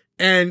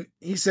 And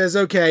he says,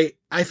 okay,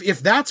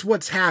 if that's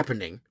what's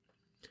happening,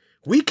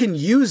 we can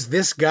use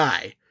this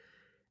guy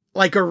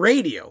like a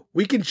radio.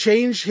 We can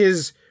change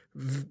his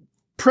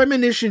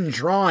premonition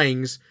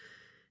drawings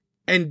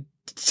and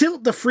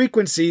tilt the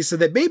frequency so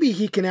that maybe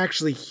he can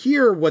actually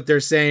hear what they're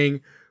saying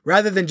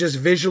rather than just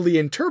visually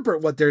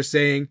interpret what they're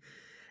saying.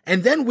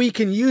 And then we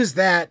can use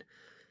that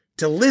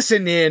to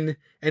listen in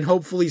and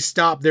hopefully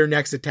stop their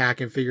next attack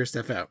and figure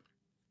stuff out.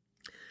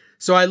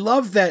 So I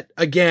love that,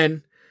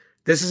 again,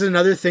 this is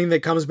another thing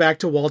that comes back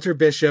to Walter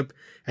Bishop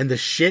and the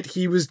shit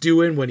he was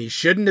doing when he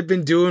shouldn't have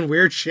been doing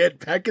weird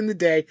shit back in the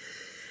day.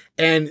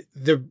 And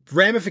the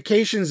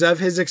ramifications of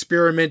his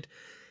experiment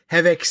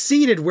have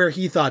exceeded where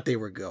he thought they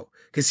would go.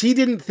 Because he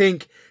didn't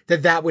think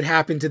that that would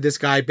happen to this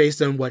guy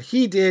based on what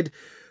he did.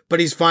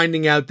 But he's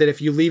finding out that if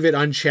you leave it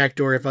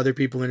unchecked or if other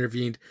people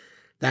intervened,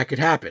 that could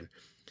happen.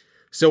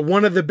 So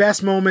one of the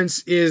best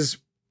moments is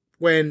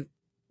when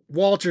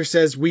Walter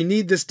says, we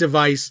need this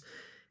device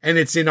and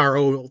it's in our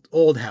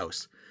old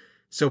house.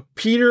 So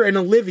Peter and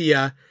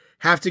Olivia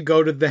have to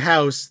go to the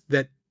house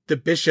that the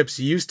Bishops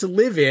used to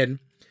live in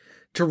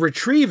to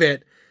retrieve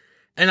it.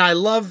 And I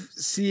love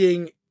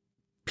seeing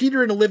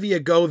Peter and Olivia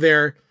go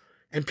there,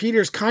 and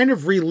Peter's kind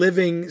of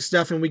reliving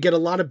stuff, and we get a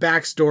lot of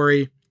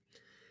backstory.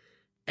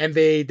 And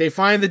they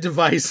find the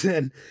device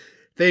and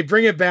they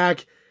bring it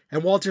back,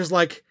 and Walter's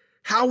like,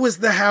 how was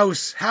the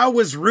house? How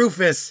was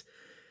Rufus?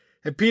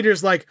 And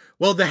Peter's like,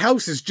 well, the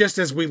house is just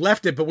as we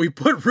left it, but we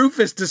put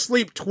Rufus to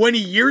sleep 20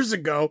 years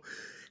ago.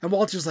 And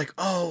Walter's like,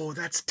 oh,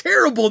 that's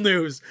terrible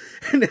news.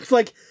 And it's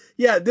like,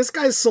 yeah, this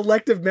guy's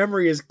selective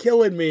memory is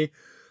killing me,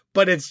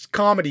 but it's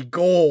comedy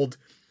gold.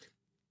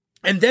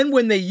 And then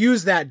when they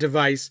use that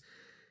device,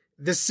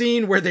 the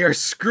scene where they are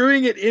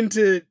screwing it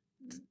into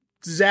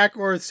Zach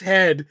Orth's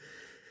head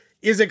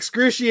is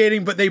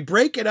excruciating, but they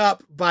break it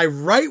up by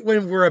right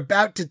when we're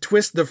about to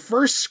twist the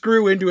first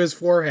screw into his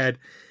forehead.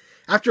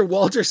 After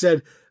Walter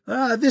said,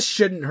 this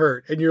shouldn't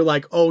hurt. And you're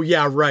like, oh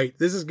yeah, right.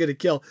 This is going to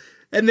kill.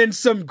 And then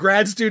some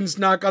grad students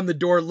knock on the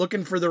door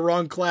looking for the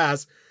wrong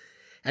class.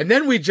 And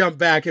then we jump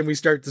back and we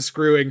start the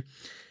screwing.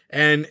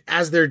 And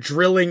as they're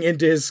drilling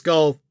into his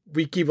skull,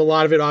 we keep a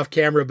lot of it off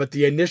camera, but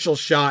the initial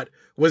shot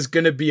was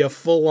going to be a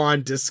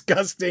full-on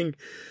disgusting,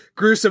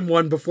 gruesome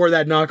one before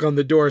that knock on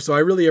the door. So I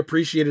really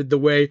appreciated the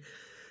way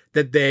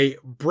that they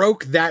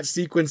broke that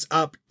sequence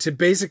up to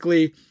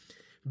basically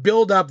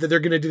build up that they're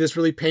going to do this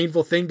really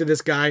painful thing to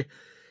this guy,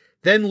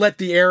 then let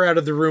the air out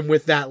of the room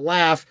with that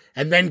laugh,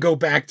 and then go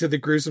back to the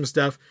gruesome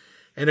stuff.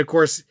 And of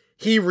course,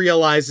 he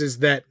realizes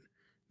that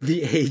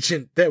the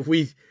agent that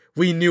we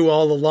knew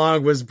all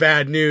along was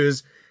bad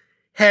news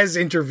has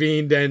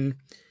intervened and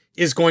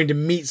is going to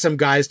meet some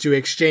guys to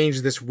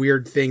exchange this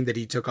weird thing that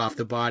he took off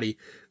the body.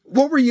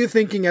 What were you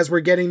thinking as we're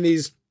getting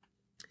these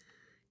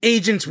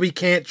agents we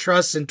can't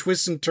trust and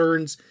twists and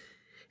turns?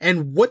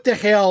 And what the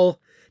hell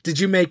did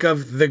you make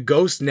of the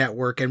Ghost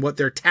Network and what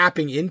they're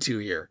tapping into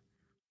here?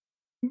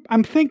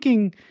 I'm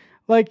thinking,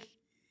 like,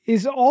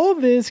 is all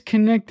this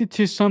connected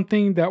to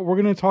something that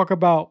we're going to talk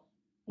about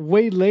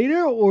way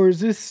later? Or is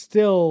this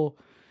still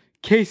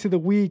case of the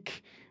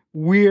week,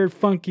 weird,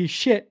 funky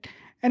shit?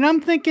 And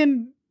I'm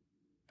thinking,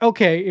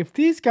 okay, if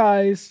these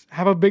guys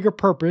have a bigger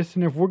purpose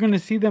and if we're going to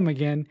see them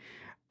again,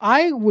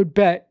 I would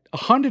bet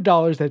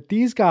 $100 that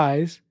these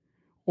guys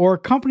or a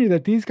company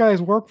that these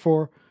guys work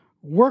for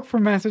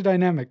Massive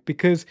Dynamic,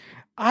 because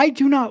I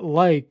do not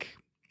like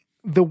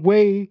the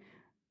way,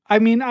 I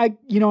mean,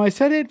 I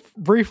said it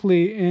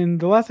briefly in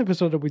the last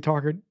episode that we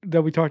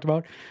talked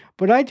about,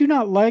 but I do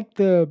not like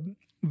the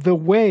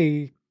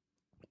way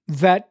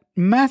that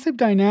Massive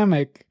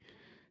Dynamic,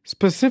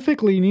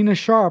 specifically Nina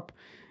Sharp,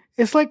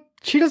 it's like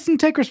she doesn't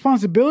take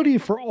responsibility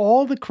for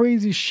all the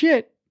crazy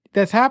shit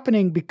that's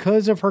happening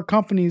because of her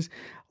company's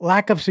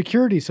lack of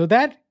security. So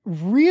that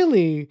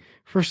really,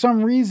 for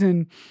some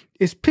reason,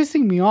 is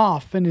pissing me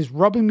off and is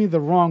rubbing me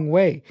the wrong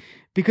way,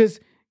 because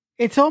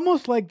it's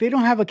almost like they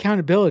don't have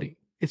accountability.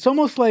 It's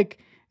almost like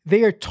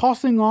they are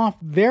tossing off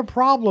their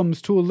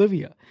problems to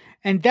Olivia.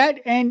 And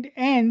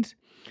the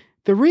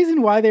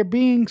reason why they're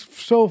being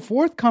so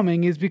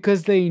forthcoming is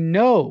because they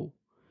know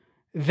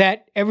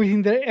that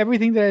everything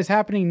that is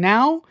happening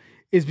now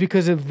is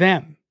because of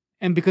them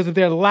and because of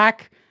their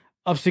lack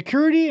of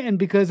security and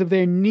because of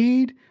their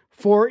need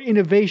for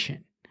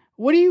innovation.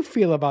 What do you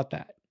feel about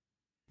that?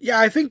 Yeah,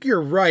 I think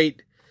you're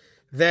right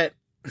that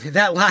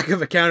lack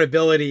of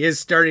accountability is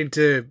starting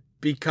to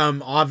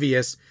become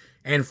obvious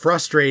and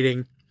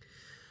frustrating,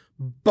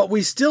 but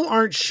we still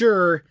aren't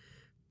sure,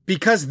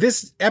 because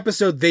this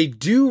episode, they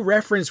do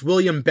reference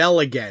William Bell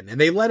again, and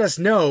they let us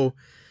know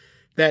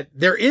that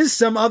there is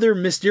some other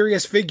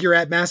mysterious figure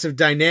at Massive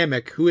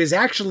Dynamic who is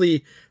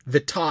actually the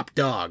top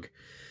dog.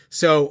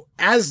 So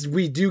as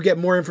we do get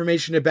more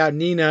information about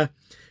Nina,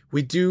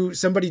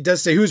 somebody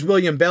does say, who's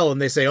William Bell?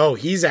 And they say, oh,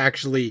 he's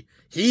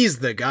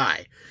the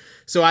guy.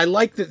 So I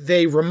like that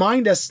they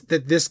remind us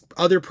that this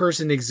other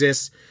person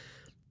exists.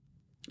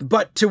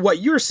 But to what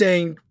you're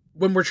saying,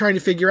 when we're trying to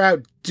figure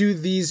out, do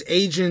these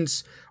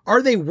agents,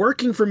 are they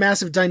working for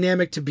Massive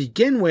Dynamic to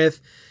begin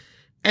with?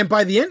 And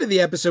by the end of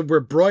the episode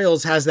where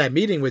Broyles has that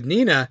meeting with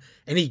Nina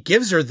and he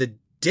gives her the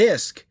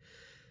disc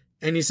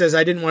and he says,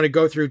 I didn't want to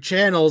go through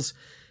channels.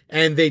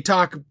 And they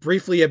talk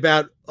briefly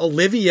about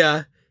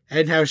Olivia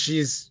and how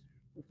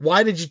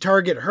why did you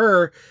target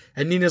her?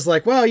 And Nina's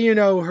like, well,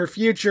 her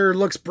future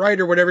looks bright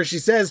or whatever she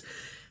says.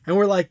 And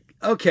we're like,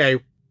 okay,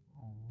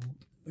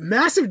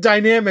 Massive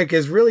Dynamic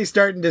is really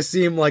starting to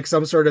seem like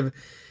some sort of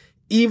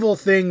evil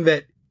thing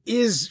that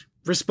is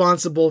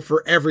responsible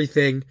for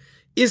everything,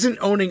 isn't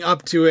owning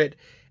up to it,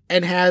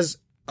 and has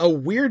a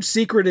weird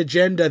secret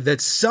agenda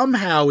that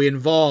somehow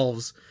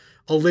involves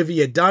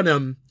Olivia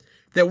Dunham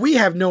that we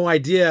have no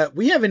idea.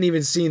 We haven't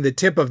even seen the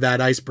tip of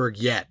that iceberg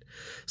yet.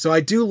 So I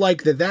do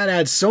like that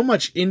adds so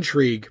much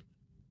intrigue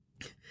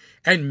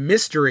and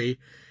mystery.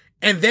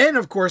 And then,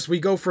 of course, we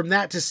go from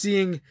that to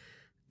seeing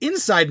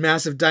inside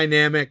Massive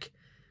Dynamic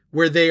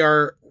where they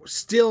are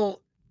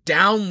still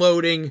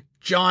downloading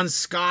John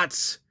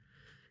Scott's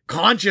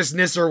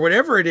consciousness or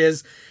whatever it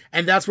is.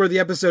 And that's where the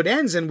episode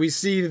ends. And we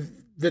see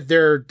that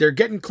they're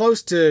getting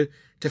close to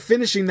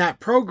finishing that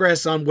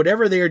progress on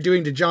whatever they are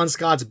doing to John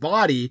Scott's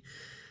body.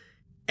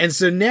 And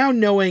so now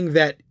knowing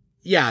that,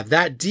 yeah,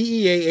 that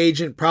DEA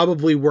agent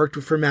probably worked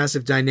for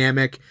Massive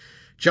Dynamic.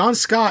 John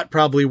Scott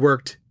probably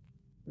worked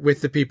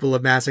with the people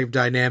of Massive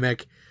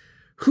Dynamic.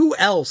 Who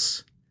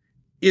else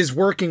is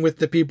working with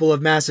the people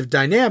of Massive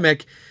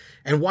Dynamic?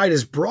 And why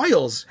does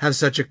Broyles have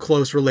such a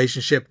close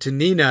relationship to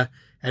Nina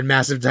and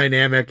Massive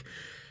Dynamic?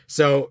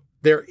 So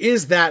there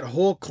is that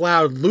whole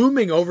cloud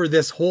looming over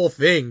this whole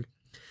thing.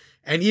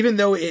 And even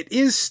though it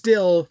is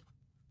still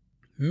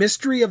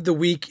Mystery of the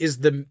Week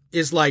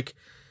is like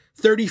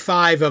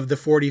 35 of the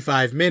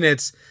 45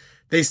 minutes,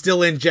 they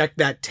still inject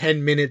that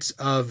 10 minutes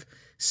of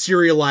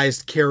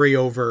serialized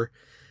carryover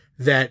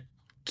that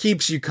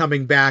keeps you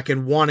coming back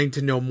and wanting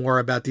to know more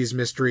about these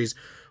mysteries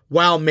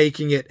while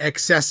making it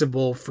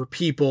accessible for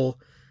people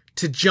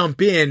to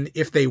jump in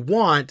if they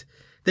want.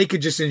 They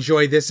could just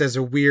enjoy this as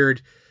a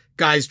weird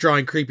guy's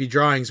drawing creepy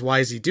drawings. Why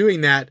is he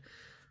doing that?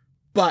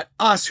 But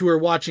us who are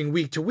watching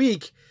week to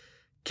week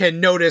can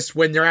notice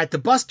when they're at the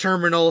bus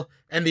terminal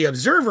and the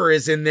observer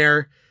is in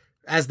there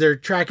as they're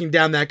tracking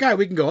down that guy.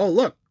 We can go, oh,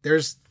 look,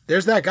 there's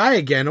that guy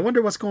again. I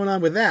wonder what's going on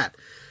with that.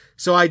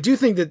 So I do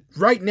think that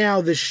right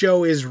now the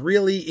show is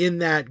really in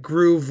that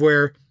groove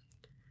where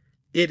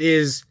it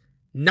is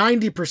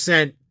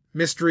 90%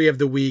 Mystery of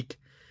the Week,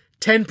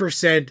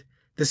 10%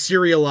 the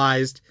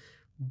serialized,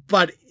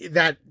 but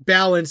that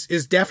balance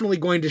is definitely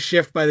going to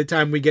shift by the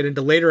time we get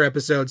into later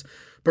episodes.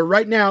 But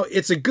right now,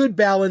 it's a good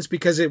balance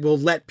because it will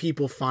let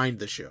people find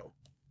the show.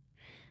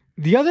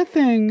 The other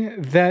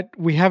thing that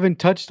we haven't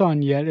touched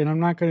on yet, and I'm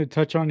not going to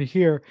touch on it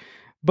here,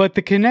 but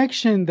the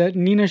connection that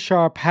Nina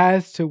Sharp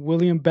has to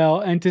William Bell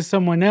and to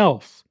someone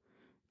else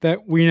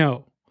that we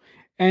know.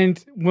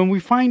 And when we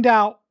find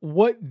out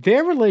what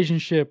their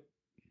relationship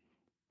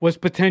was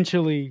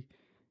potentially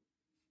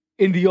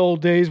in the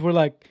old days, we're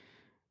like,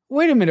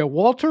 wait a minute,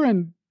 Walter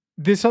and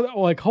this other,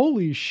 like,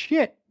 holy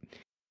shit.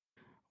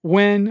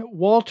 When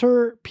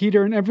Walter,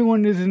 Peter, and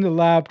everyone is in the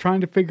lab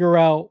trying to figure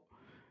out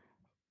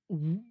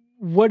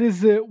what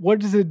is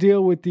the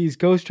deal with these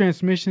ghost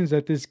transmissions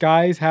that this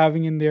guy is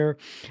having in there,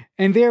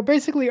 and they're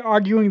basically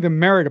arguing the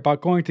merit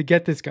about going to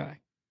get this guy.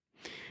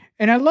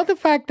 And I love the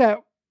fact that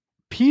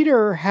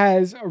Peter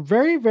has a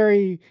very,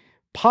 very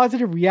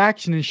positive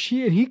reaction, and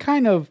he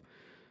kind of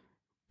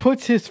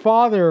puts his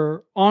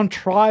father on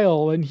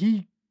trial, and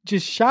he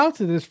just shouts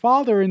at his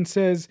father and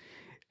says,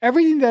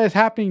 everything that is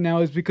happening now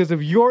is because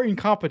of your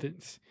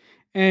incompetence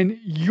and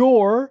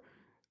your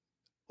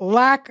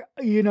lack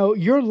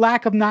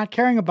of not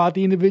caring about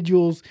the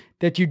individuals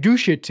that you do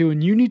shit to,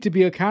 and you need to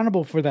be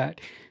accountable for that.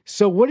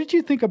 So what did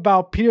you think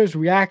about Peter's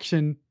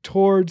reaction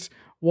towards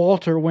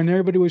Walter when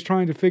everybody was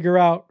trying to figure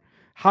out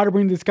how to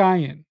bring this guy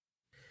in?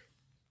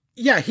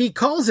 Yeah, he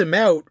calls him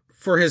out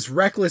for his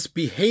reckless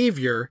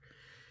behavior,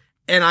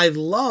 and I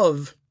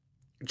love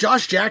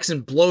Josh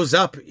Jackson blows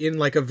up in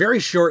like a very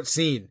short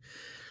scene.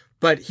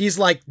 But he's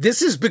like,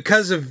 this is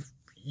because of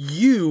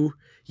you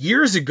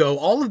years ago.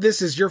 All of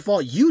this is your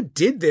fault. You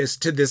did this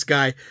to this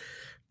guy.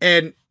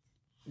 And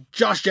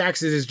Josh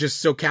Jackson is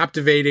just so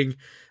captivating,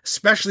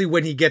 especially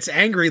when he gets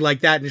angry like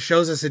that and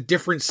shows us a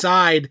different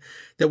side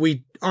that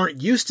we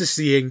aren't used to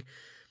seeing.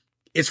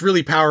 It's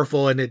really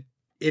powerful, and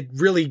it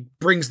really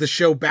brings the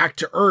show back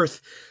to earth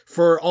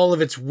for all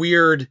of its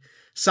weird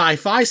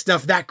sci-fi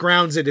stuff that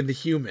grounds it in the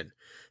human.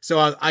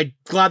 So I'm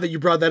glad that you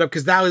brought that up,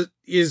 because that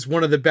is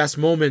one of the best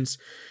moments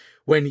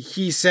when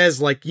he says,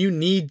 like, you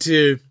need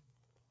to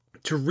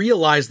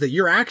realize that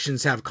your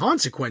actions have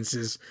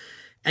consequences,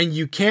 and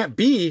you can't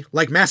be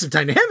like Massive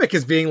Dynamic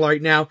is being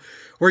right now,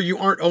 where you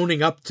aren't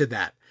owning up to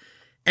that.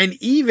 And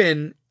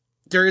even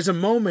there is a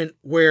moment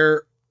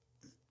where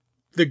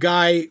the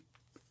guy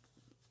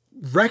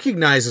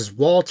recognizes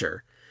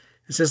Walter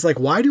and says, like,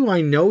 why do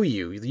I know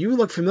you? You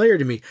look familiar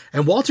to me.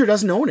 And Walter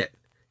doesn't own it.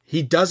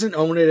 He doesn't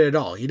own it at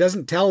all. He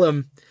doesn't tell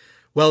him,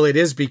 well, it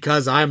is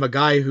because I'm a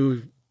guy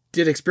who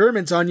did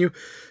experiments on you.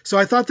 So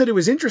I thought that it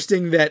was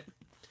interesting that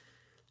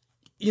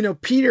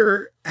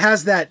Peter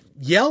has that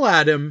yell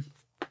at him,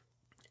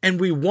 and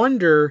we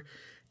wonder,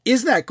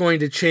 is that going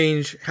to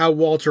change how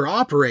Walter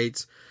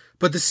operates?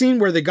 But the scene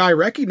where the guy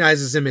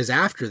recognizes him is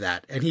after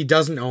that, and he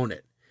doesn't own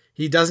it.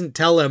 He doesn't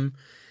tell him.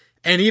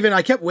 And even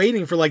I kept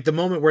waiting for the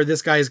moment where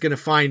this guy is going to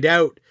find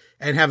out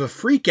and have a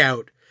freak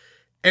out,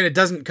 and it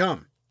doesn't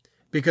come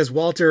because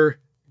Walter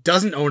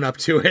doesn't own up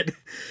to it.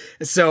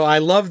 So I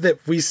love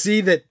that we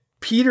see that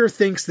Peter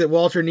thinks that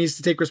Walter needs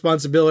to take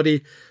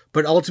responsibility,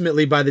 but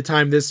ultimately by the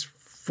time this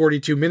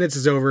 42 minutes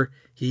is over,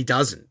 he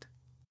doesn't.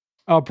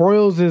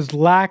 Broyles'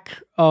 lack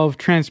of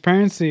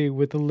transparency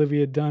with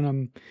Olivia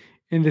Dunham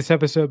in this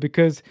episode,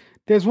 because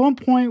there's one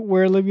point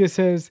where Olivia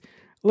says,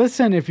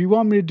 listen, if you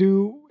want me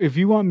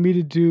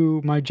to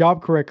do my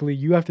job correctly,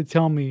 you have to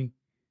tell me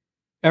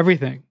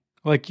everything.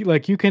 I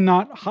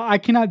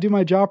cannot do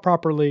my job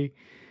properly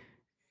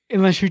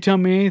unless you tell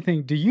me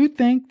anything. Do you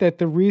think that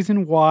the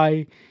reason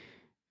why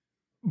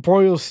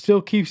Broyles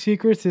still keeps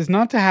secrets is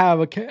not to have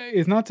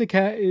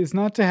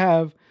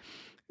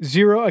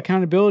zero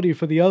accountability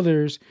for the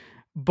others,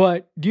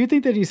 but do you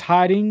think that he's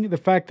hiding the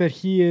fact that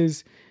he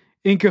is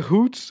in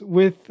cahoots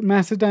with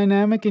Massive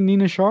Dynamic and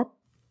Nina Sharp?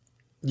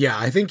 Yeah,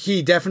 I think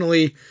he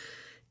definitely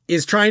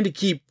is trying to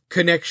keep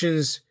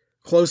connections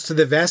close to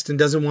the vest and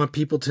doesn't want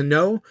people to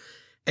know.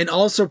 And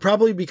also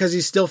probably because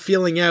he's still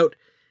feeling out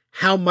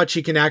how much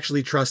he can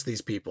actually trust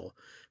these people.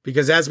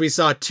 Because as we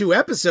saw 2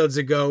 episodes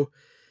ago,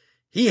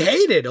 he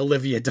hated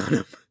Olivia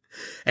Dunham.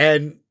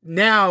 And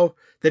now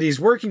that he's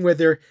working with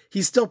her,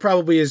 he still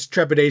probably is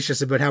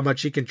trepidatious about how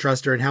much he can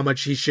trust her and how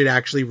much he should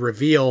actually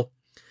reveal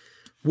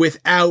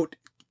without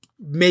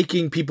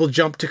making people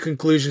jump to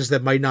conclusions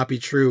that might not be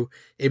true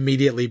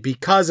immediately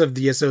because of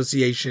the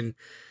association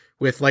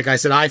with, like I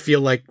said, I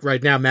feel like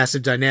right now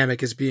Massive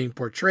Dynamic is being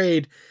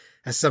portrayed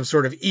as some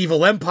sort of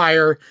evil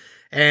empire.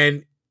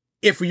 And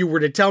if you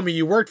were to tell me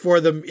you worked for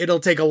them, it'll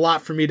take a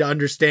lot for me to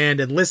understand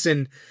and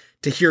listen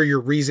to hear your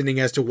reasoning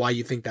as to why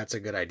you think that's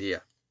a good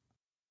idea.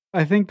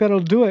 I think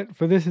that'll do it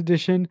for this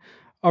edition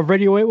of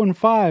Radio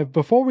 815.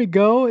 Before we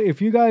go,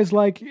 if you guys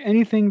like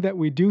anything that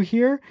we do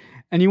here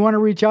and you want to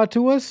reach out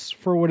to us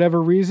for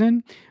whatever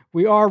reason,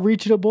 we are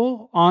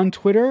reachable on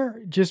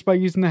Twitter just by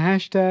using the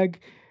hashtag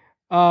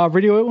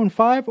Radio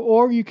 815,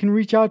 or you can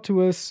reach out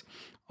to us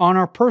on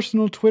our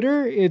personal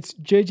Twitter. It's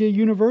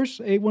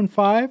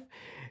JJUniverse815.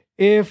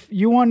 If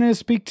you want to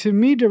speak to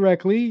me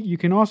directly, you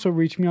can also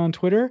reach me on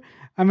Twitter.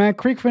 I'm at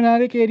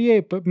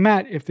CreekFanatic88. But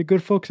Matt, if the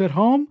good folks at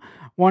home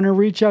want to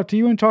reach out to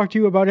you and talk to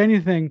you about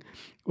anything,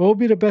 what will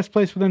be the best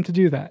place for them to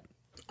do that?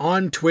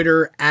 On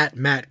Twitter at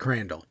Matt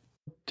Crandall.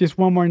 Just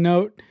one more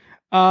note.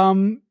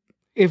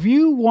 If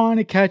you want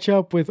to catch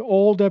up with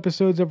old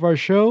episodes of our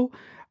show,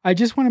 I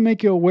just want to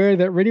make you aware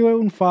that Radio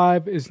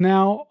 815 is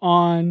now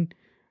on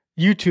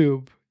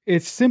YouTube.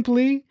 It's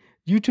simply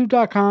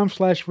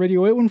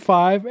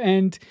youtube.com/radio815.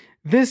 And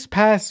this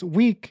past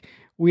week,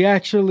 we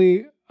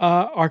actually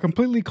are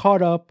completely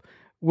caught up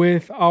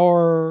with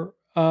our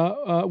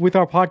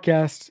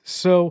podcast.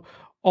 So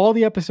all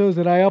the episodes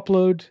that I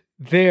upload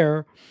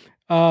there,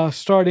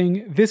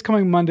 starting this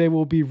coming Monday,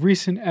 will be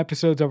recent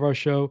episodes of our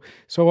show.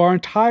 So our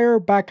entire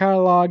back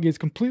catalog is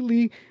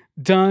completely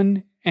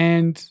done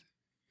and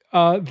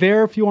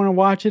there if you want to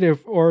watch it,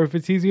 if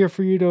it's easier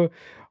for you to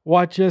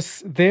watch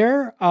us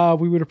there,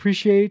 we would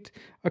appreciate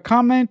a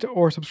comment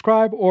or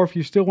subscribe. Or if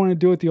you still want to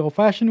do it the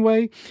old-fashioned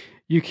way,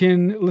 you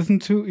can listen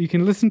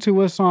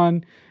to us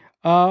on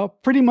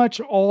pretty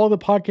much all the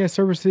podcast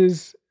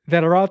services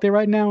that are out there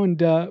right now,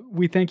 and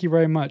we thank you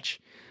very much.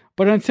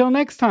 But until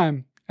next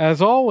time,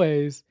 as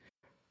always,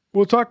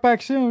 we'll talk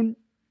back soon.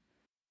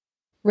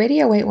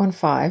 Radio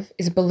 815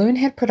 is a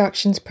Balloonhead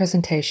Productions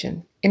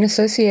presentation in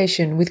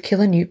association with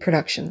Killer Newt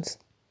Productions.